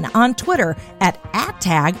Ken on Twitter at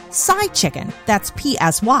 @tag SyChicken. That's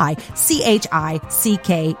PSYCHICKEN.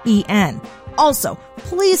 Also,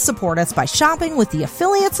 please support us by shopping with the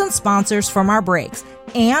affiliates and sponsors from our breaks.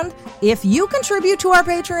 And if you contribute to our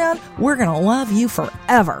Patreon, we're going to love you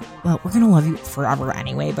forever. Well, we're going to love you forever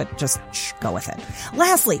anyway, but just go with it.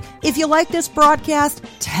 Lastly, if you like this broadcast,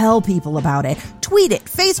 tell people about it. Tweet it,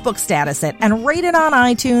 Facebook status it, and rate it on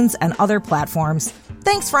iTunes and other platforms.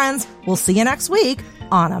 Thanks, friends. We'll see you next week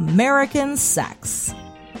on American Sex.